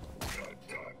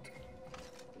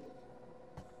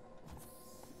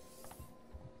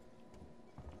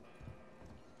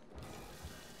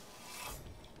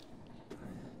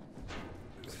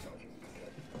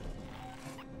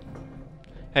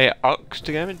 Hey,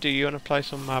 Oxtogamer, do you want to play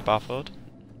some Battlefield?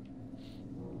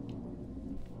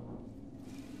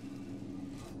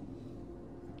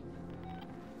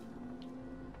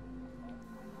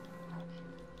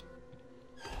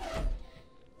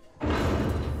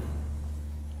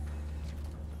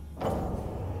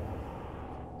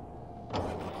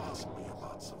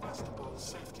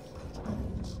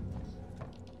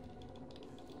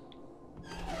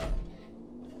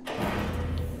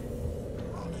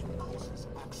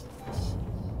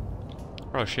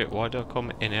 Oh shit, why do I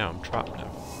come in here? I'm trapped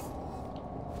now.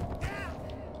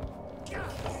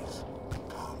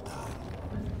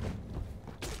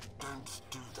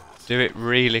 Do it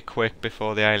really quick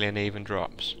before the alien even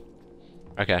drops.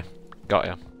 Okay, got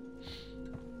ya.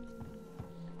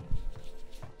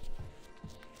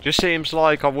 Just seems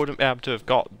like I wouldn't be able to have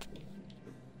got...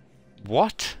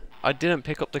 What? I didn't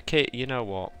pick up the kit, you know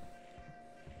what?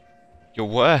 You're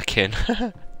working.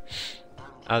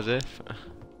 As if.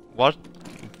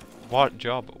 What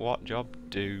job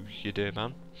do you do,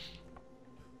 man?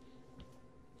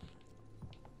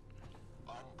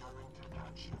 I'm going to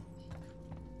catch you.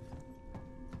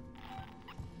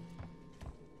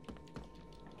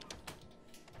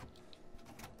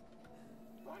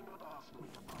 Why not ask me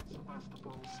about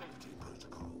Sevastopol safety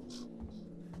protocols?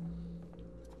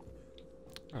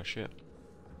 Oh shit.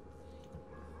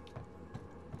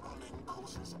 Running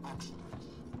causes accidents.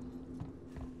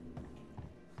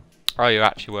 Oh, you're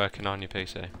actually working on your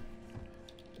PC.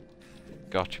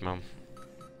 Gotcha, mum.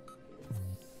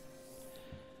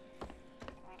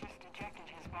 We just ejected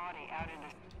his body out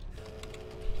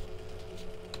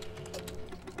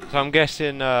into... So I'm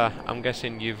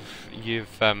guessing you've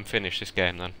finished this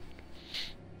game then.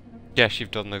 Yes,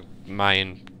 you've done the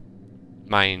main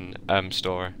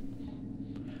story.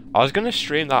 I was gonna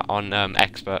stream that on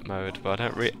expert mode, but I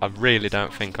really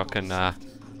don't think I can.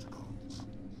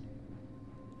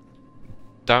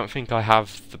 Don't think I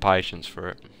have the patience for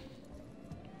it.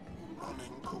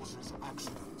 Running causes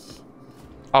accidents.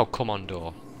 Oh, come on,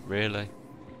 door. Really?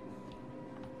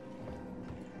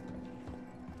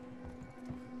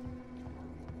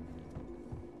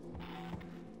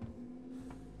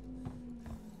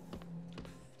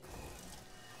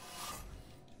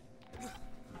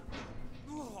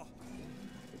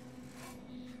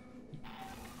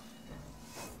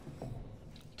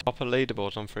 Proper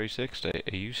leaderboards on 360.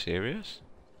 Are you serious?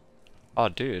 Oh,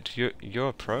 dude, you're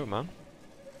a pro, man.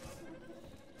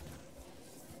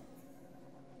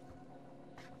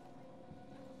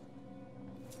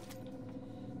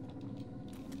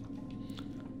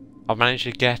 I've managed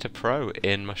to get a pro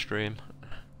in my stream.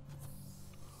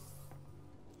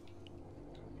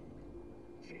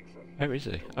 Where is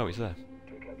he? Oh, he's there.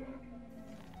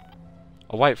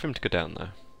 I'll wait for him to go down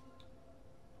there.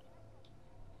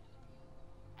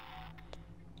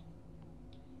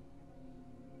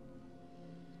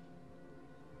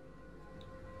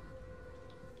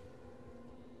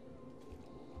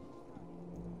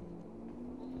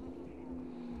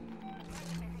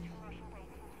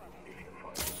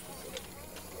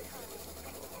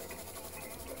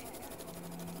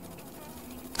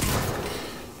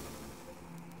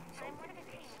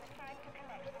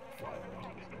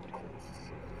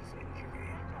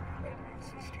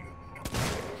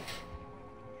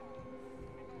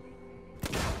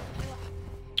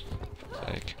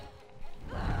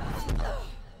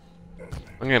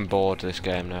 I'm getting bored of this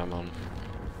game now, man.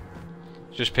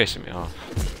 It's just pissing me off.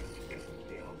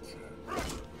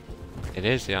 It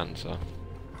is the answer.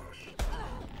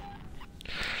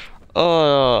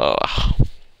 Oh.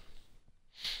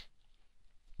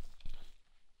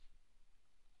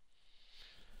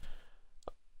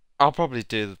 I'll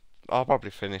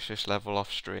probably finish this level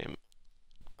off stream.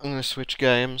 I'm gonna switch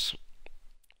games.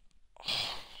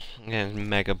 I'm getting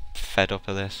mega fed up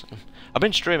of this. I've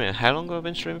been streaming. How long have I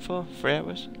been streaming for? 3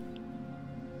 hours?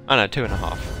 Oh no,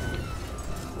 2.5.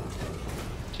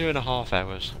 2.5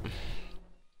 hours.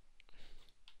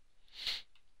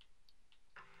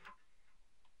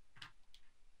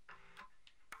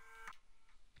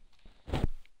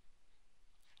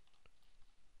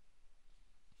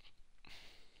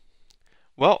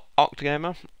 Well,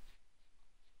 Octogamer,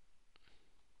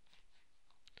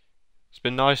 it's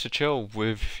been nice to chill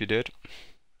with if you did.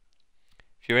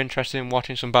 If you're interested in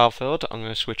watching some Battlefield, I'm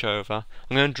going to switch over.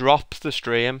 I'm going to drop the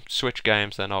stream, switch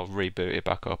games, then I'll reboot it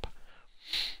back up.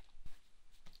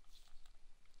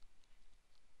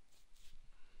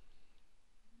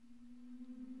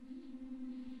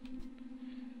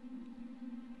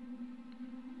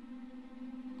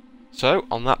 So,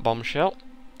 on that bombshell,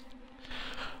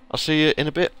 I'll see you in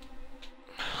a bit.